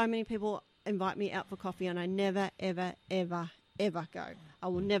 So many people invite me out for coffee, and I never, ever, ever, ever go. I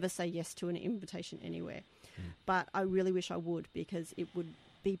will never say yes to an invitation anywhere. But I really wish I would, because it would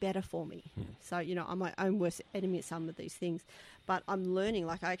be better for me. So, I'm my own worst enemy at some of these things. But I'm learning.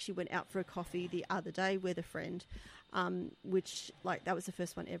 Like, I actually went out for a coffee the other day with a friend, which, that was the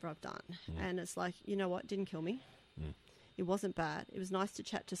first one ever I've done. And it's like, you know what? It didn't kill me. It wasn't bad. It was nice to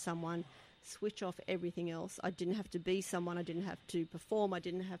chat to someone, switch off everything else. I didn't have to be someone. I didn't have to perform. I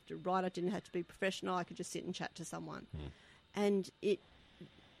didn't have to write. I didn't have to be professional. I could just sit and chat to someone. And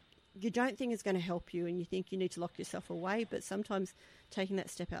you don't think it's going to help you, and you think you need to lock yourself away, but sometimes taking that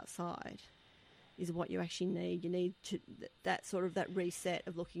step outside is what you actually need. You need that reset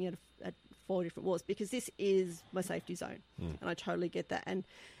of looking at 4 different walls, because this is my safety zone, and I totally get that. And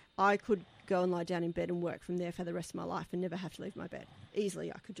I could go and lie down in bed and work from there for the rest of my life and never have to leave my bed. Easily,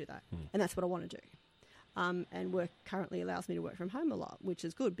 I could do that. And that's what I want to do. And work currently allows me to work from home a lot, which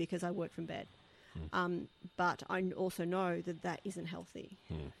is good, because I work from bed. But I also know that isn't healthy.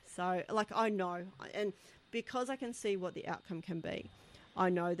 So, I know, and because I can see what the outcome can be, I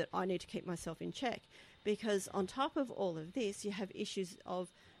know that I need to keep myself in check. Because on top of all of this, you have issues of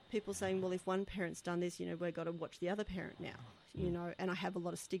people saying, well, if one parent's done this, we've got to watch the other parent now. And I have a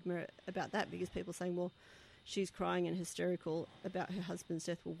lot of stigma about that, because people saying, well, she's crying and hysterical about her husband's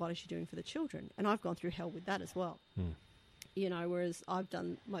death. Well, what is she doing for the children? And I've gone through hell with that as well. Whereas I've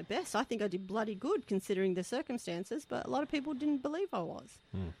done my best. I think I did bloody good considering the circumstances, but a lot of people didn't believe I was.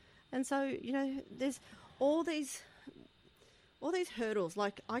 And so, there's all these hurdles.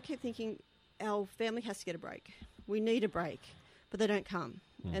 Like, I keep thinking our family has to get a break. We need a break, but they don't come.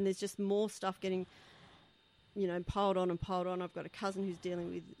 And there's just more stuff getting, piled on and piled on. I've got a cousin who's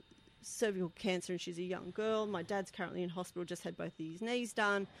dealing with cervical cancer, and she's a young girl. My dad's currently in hospital, just had both of his knees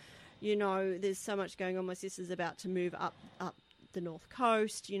done. There's so much going on. My sister's about to move up the North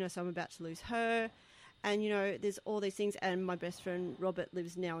Coast, so I'm about to lose her. And, there's all these things. And my best friend, Robert,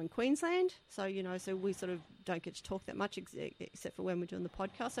 lives now in Queensland. So, so we sort of don't get to talk that much except for when we're doing the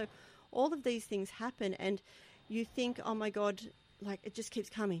podcast. So all of these things happen, and you think, oh, my God, it just keeps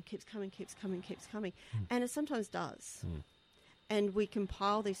coming. And it sometimes does. And we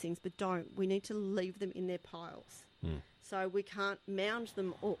compile these things, but don't. We need to leave them in their piles. So we can't mound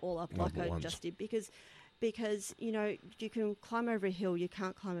them all up like I just did, because you can climb over a hill, you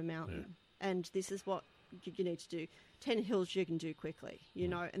can't climb a mountain. And this is what you need to do. 10 hills you can do quickly,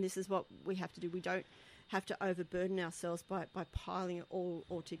 and this is what we have to do. We don't have to overburden ourselves by piling it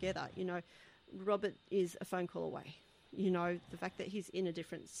all together. Robert is a phone call away. You know, the fact that he's in a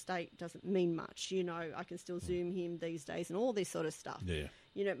different state doesn't mean much. You know, I can still Zoom him these days and all this sort of stuff. Yeah.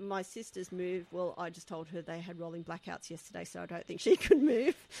 You know, my sister's moved. Well, I just told her they had rolling blackouts yesterday, so I don't think she could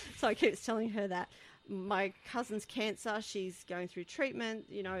move. So I keep telling her that. My cousin's cancer, she's going through treatment.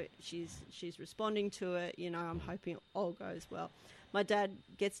 You know, she's responding to it. You know, I'm hoping all goes well. My dad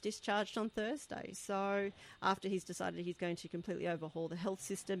gets discharged on Thursday. So after he's decided he's going to completely overhaul the health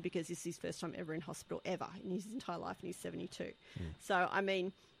system because this is his first time ever in hospital ever in his entire life, and he's 72. So, I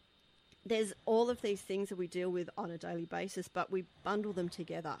mean, there's all of these things that we deal with on a daily basis, but we bundle them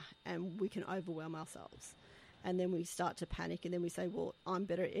together and we can overwhelm ourselves. And then we start to panic, and then we say, well, I'm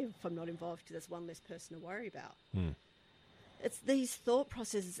better if I'm not involved because there's one less person to worry about. It's these thought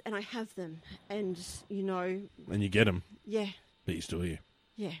processes, and I have them. And, you know... And you get them. Yeah. But you're still here.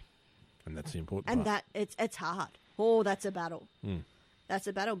 Yeah. And that's the important and part. And it's hard. Oh, that's a battle. That's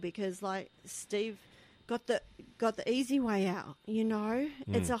a battle because, like, Steve got the easy way out, you know?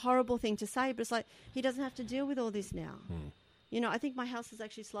 It's a horrible thing to say, but it's like, he doesn't have to deal with all this now. You know, I think my house is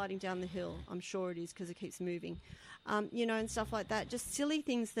actually sliding down the hill. I'm sure it is because it keeps moving. You know, and stuff like that. Just silly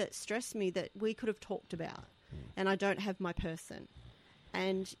things that stress me that we could have talked about. And I don't have my person.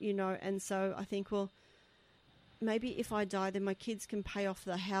 And, you know, and so I think, well, maybe if I die, then my kids can pay off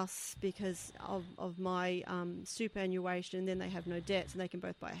the house because of my superannuation, and then they have no debts and they can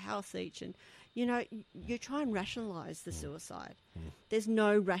both buy a house each. And, you know, you try and rationalise the suicide. There's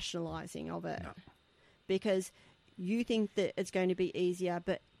no rationalising of it because you think that it's going to be easier,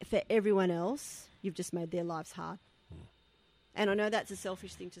 but for everyone else, you've just made their lives hard. And I know that's a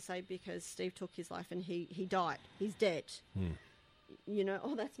selfish thing to say because Steve took his life and he died. He's dead. You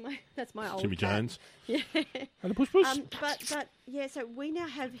know, that's my old Jimmy cat. Jones. Yeah. And a push push. But yeah, so we now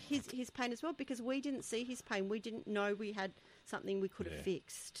have his pain as well because we didn't see his pain. We didn't know we had something we could have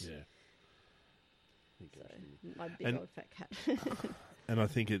fixed. Yeah. So, my big old fat cat. And I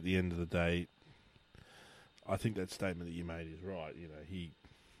think at the end of the day, I think that statement that you made is right. You know,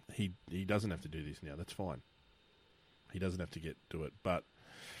 he doesn't have to do this now. That's fine. He doesn't have to do it. But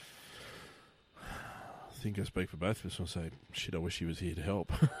I think I speak for both of us. I'll say, shit, I wish he was here to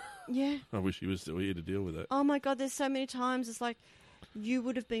help. Yeah. I wish he was still here to deal with it. Oh, my God, there's so many times it's like, you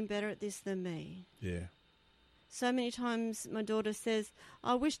would have been better at this than me. Yeah. So many times my daughter says,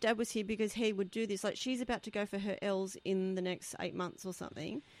 I wish Dad was here because he would do this. Like, she's about to go for her L's in the next 8 months or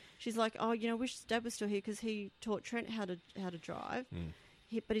something. She's like, oh, you know, I wish Dad was still here because he taught Trent how to drive.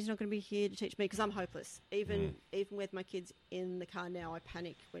 But he's not going to be here to teach me because I'm hopeless. Even with my kids in the car now, I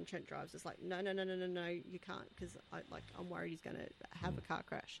panic when Trent drives. It's like, no, you can't because I'm worried he's going to have a car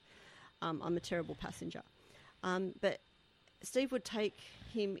crash. I'm a terrible passenger. But Steve would take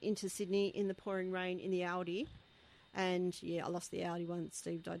him into Sydney in the pouring rain in the Audi. And, yeah, I lost the Audi once.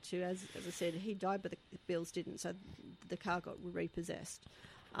 Steve died too. As I said, he died, but the bills didn't. So the car got repossessed.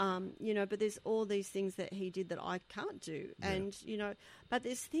 You know, but there's all these things that he did that I can't do. Yeah. And, you know, but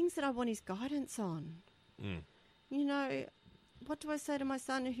there's things that I want his guidance on. You know, what do I say to my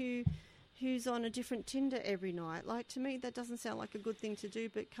son who's on a different Tinder every night? Like, to me, that doesn't sound like a good thing to do,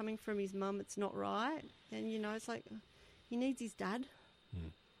 but coming from his mum, it's not right. And, you know, it's like he needs his dad.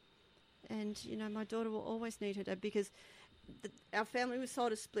 And, you know, my daughter will always need her dad because our family was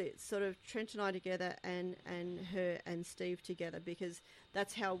sort of split, sort of Trent and I together and her and Steve together because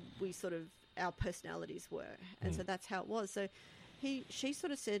that's how we sort of, our personalities were. And so that's how it was. So she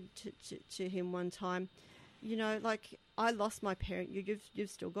sort of said to him one time, you know, like, I lost my parent, you've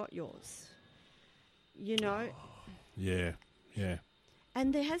still got yours. You know? Yeah.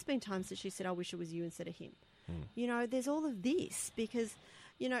 And there has been times that she said, I wish it was you instead of him. You know, there's all of this because...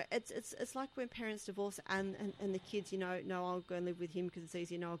 You know, it's like when parents divorce and the kids, you know, no, I'll go and live with him because it's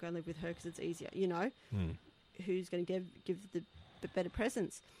easier. No, I'll go and live with her because it's easier. You know, who's going to give the better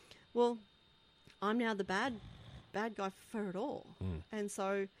presents? Well, I'm now the bad guy for it all. And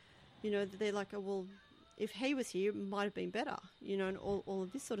so, you know, they're like, oh, well, if he was here, it might have been better. You know, and all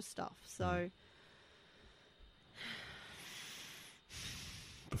of this sort of stuff. So,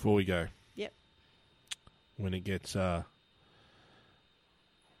 before we go, yep, when it gets all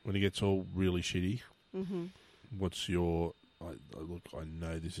really shitty, what's your... look, I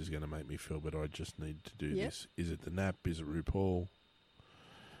know this is going to make me feel, but I just need to do this. Is it the nap? Is it RuPaul?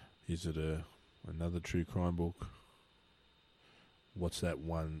 Is it another true crime book? What's that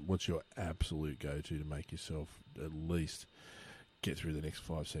one? What's your absolute go-to to make yourself at least get through the next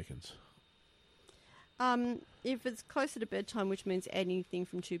 5 seconds? If it's closer to bedtime, which means anything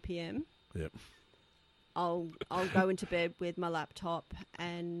from 2 p.m. Yep. I'll go into bed with my laptop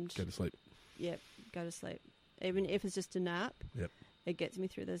and... Go to sleep. Yep, go to sleep. Even if it's just a nap, yep, it gets me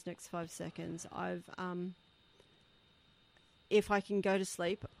through those next 5 seconds. I've if I can go to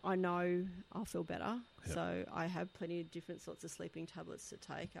sleep, I know I'll feel better. Yep. So I have plenty of different sorts of sleeping tablets to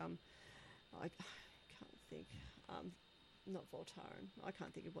take. I can't think. Not Voltaren. I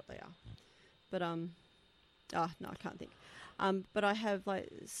can't think of what they are. But no, I can't think. But I have like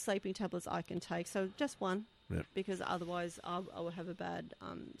sleeping tablets I can take. So just one, Yep. because otherwise I will have a bad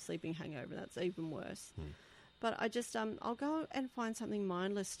sleeping hangover. That's even worse. But I just, I'll go and find something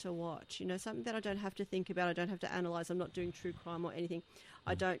mindless to watch, you know, something that I don't have to think about. I don't have to analyse. I'm not doing true crime or anything.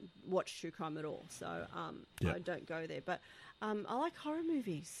 I don't watch true crime at all. So I don't go there. But I like horror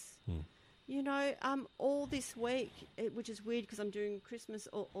movies. You know, all this week, which is weird because I'm doing Christmas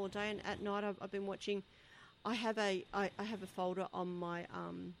all day, and at night I've been watching. I have a folder on my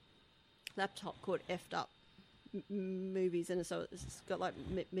laptop called F'd Up movies, and so it's got like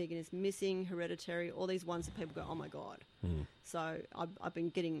Megan is Missing, Hereditary, all these ones that people go, oh my god. So I've been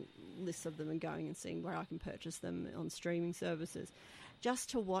getting lists of them and going and seeing where I can purchase them on streaming services,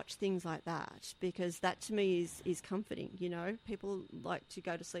 just to watch things like that, because that to me is comforting. You know, people like to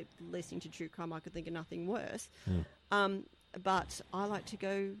go to sleep listening to true crime. I could think of nothing worse. But I like to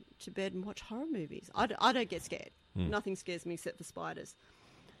go to bed and watch horror movies. I don't get scared. Nothing scares me except for spiders.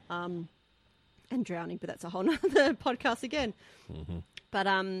 And drowning, but that's a whole nother podcast again. But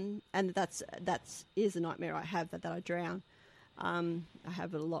and that's is a nightmare I have, that I drown. I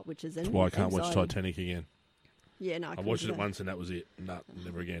have it a lot, which is That's why I can't watch Titanic again. Yeah, no, I watched it once and that was it. No,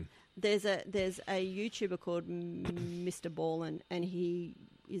 never again. There's a YouTuber called Mr. Ballin, and he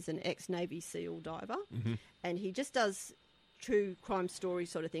is an ex-Navy SEAL diver, and he just does true crime story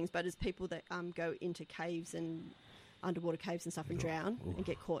sort of things, but it's people that go into caves and underwater caves and stuff and drown and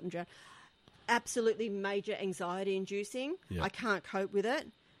get caught and drown. Absolutely major anxiety inducing. I can't cope with it.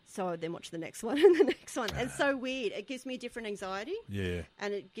 So I then watch the next one and the next one. And it's so weird. It gives me a different anxiety. Yeah.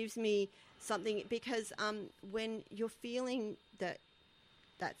 And it gives me something, because when you're feeling that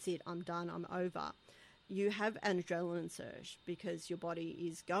that's it, I'm done, I'm over, you have an adrenaline surge because your body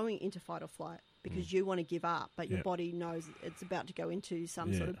is going into fight or flight because you want to give up, but your body knows it's about to go into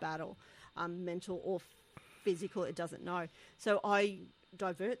some sort of battle, mental or physical, it doesn't know. So I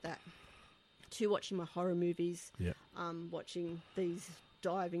divert that to watching my horror movies, watching these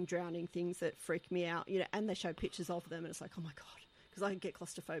diving, drowning things that freak me out, you know, and they show pictures of them, and it's like, oh my God, because I get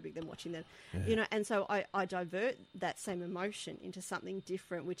claustrophobic then watching them, you know, and so I divert that same emotion into something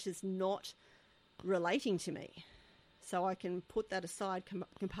different, which is not relating to me. So I can put that aside,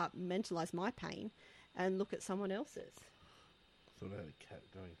 compartmentalize my pain, and look at someone else's. Thought I had a cat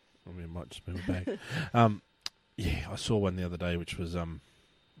going. I mean, it might just move back. I saw one the other day, which was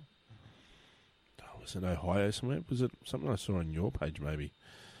was it Ohio somewhere? Was it something I saw on your page maybe?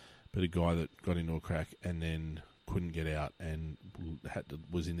 But a guy that got into a crack and then couldn't get out and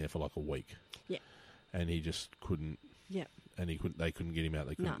was in there for like a week. Yeah. And he just couldn't. Yeah. And they couldn't get him out.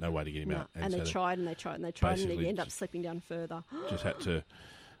 They couldn't. No way to get him out. And they tried and he ended up slipping down further. Just had to,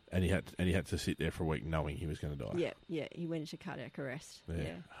 and he had to sit there for a week knowing he was going to die. Yeah. He went into cardiac arrest.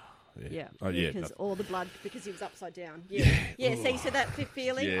 Yeah. Because all the blood, because he was upside down. Yeah. See, so that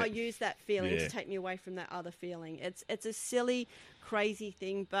feeling, I use that feeling to take me away from that other feeling. It's a silly, crazy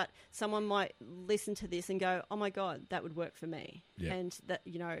thing, but someone might listen to this and go, "Oh my God, that would work for me." Yeah. And that,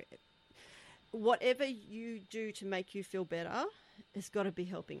 you know, whatever you do to make you feel better has got to be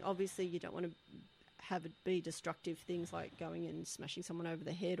helping. Obviously, you don't want to have it be destructive things like going and smashing someone over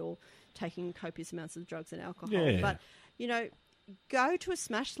the head or taking copious amounts of drugs and alcohol. Yeah. But, you know, go to a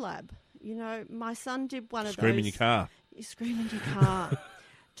smash lab. You know, my son did one of those. Scream in your car. You scream in your car.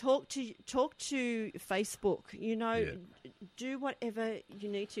 Talk to Facebook. You know, do whatever you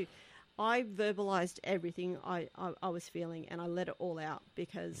need to. I verbalized everything I was feeling, and I let it all out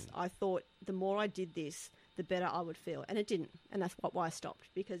because I thought the more I did this, the better I would feel. And it didn't. And that's why I stopped,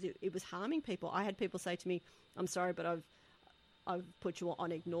 because it was harming people. I had people say to me, "I'm sorry, but I've put you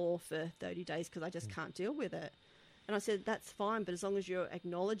on ignore for 30 days because I just can't deal with it." And I said, that's fine, but as long as you're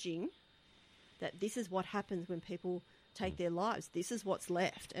acknowledging that this is what happens when people take their lives, this is what's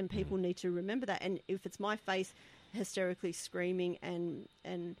left, and people need to remember that. And if it's my face hysterically screaming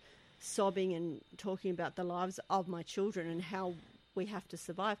and sobbing and talking about the lives of my children and how we have to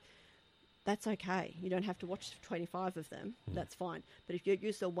survive, that's okay. You don't have to watch 25 of them. That's fine. But if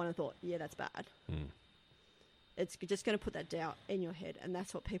you still want to thought, yeah, that's bad, it's just going to put that doubt in your head. And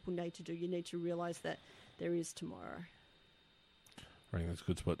that's what people need to do. You need to realise that there is tomorrow. I think that's a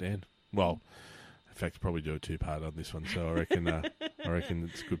good spot to end. Well, in fact, probably do a two-part on this one. So I reckon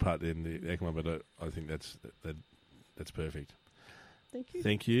it's a good part to end the ECMO, but I think that's perfect.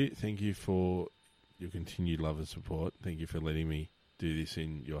 Thank you. Thank you for your continued love and support. Thank you for letting me do this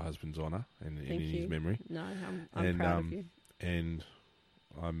in your husband's honour and in his memory. No, I'm proud of you. and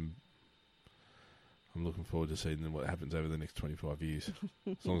I'm looking forward to seeing what happens over the next 25 years.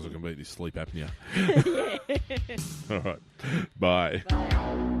 As long as I can beat this sleep apnea. All right. Bye.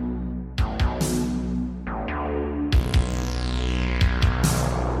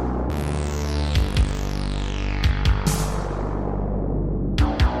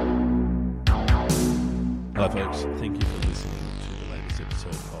 Hello, folks. Thank you for listening to the latest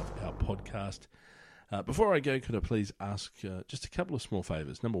episode of our podcast. Before I go, could I please ask just a couple of small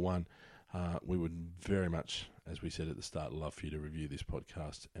favours? Number one, we would very much, as we said at the start, love for you to review this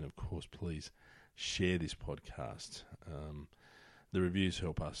podcast. And, of course, please share this podcast. The reviews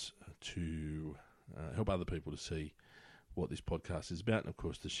help us to help other people to see what this podcast is about. And, of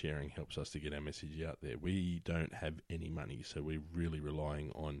course, the sharing helps us to get our message out there. We don't have any money, so we're really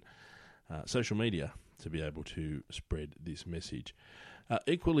relying on social media to be able to spread this message.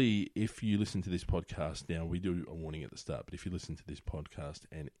 Equally, if you listen to this podcast, now we do a warning at the start, but if you listen to this podcast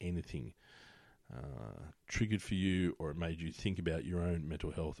and anything triggered for you, or it made you think about your own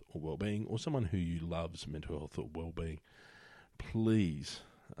mental health or well-being, or someone who you love's mental health or well-being, please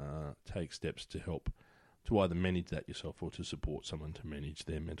take steps to help to either manage that yourself or to support someone to manage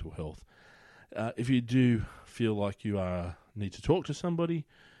their mental health. If you do feel like you need to talk to somebody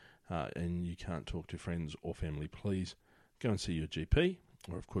and you can't talk to friends or family, please go and see your GP,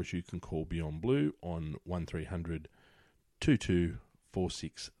 or of course you can call Beyond Blue on 1300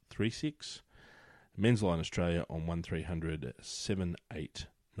 224636, Men's Line Australia on 1300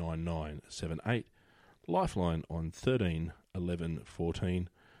 789978, Lifeline on 13 11 14,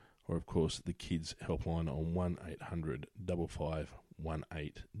 or of course the Kids Helpline on 1800 55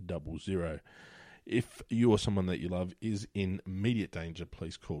 1800. If you or someone that you love is in immediate danger,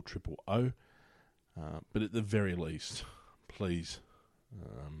 please call 000. But at the very least, please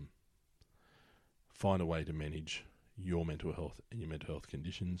find a way to manage your mental health and your mental health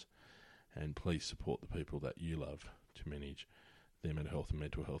conditions, and please support the people that you love to manage their mental health and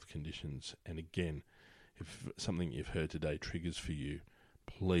mental health conditions. And again, if something you've heard today triggers for you,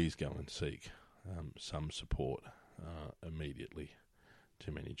 please go and seek some support immediately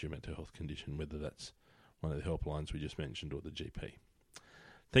to manage your mental health condition, whether that's one of the helplines we just mentioned or the GP.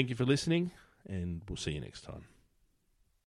 Thank you for listening, and we'll see you next time.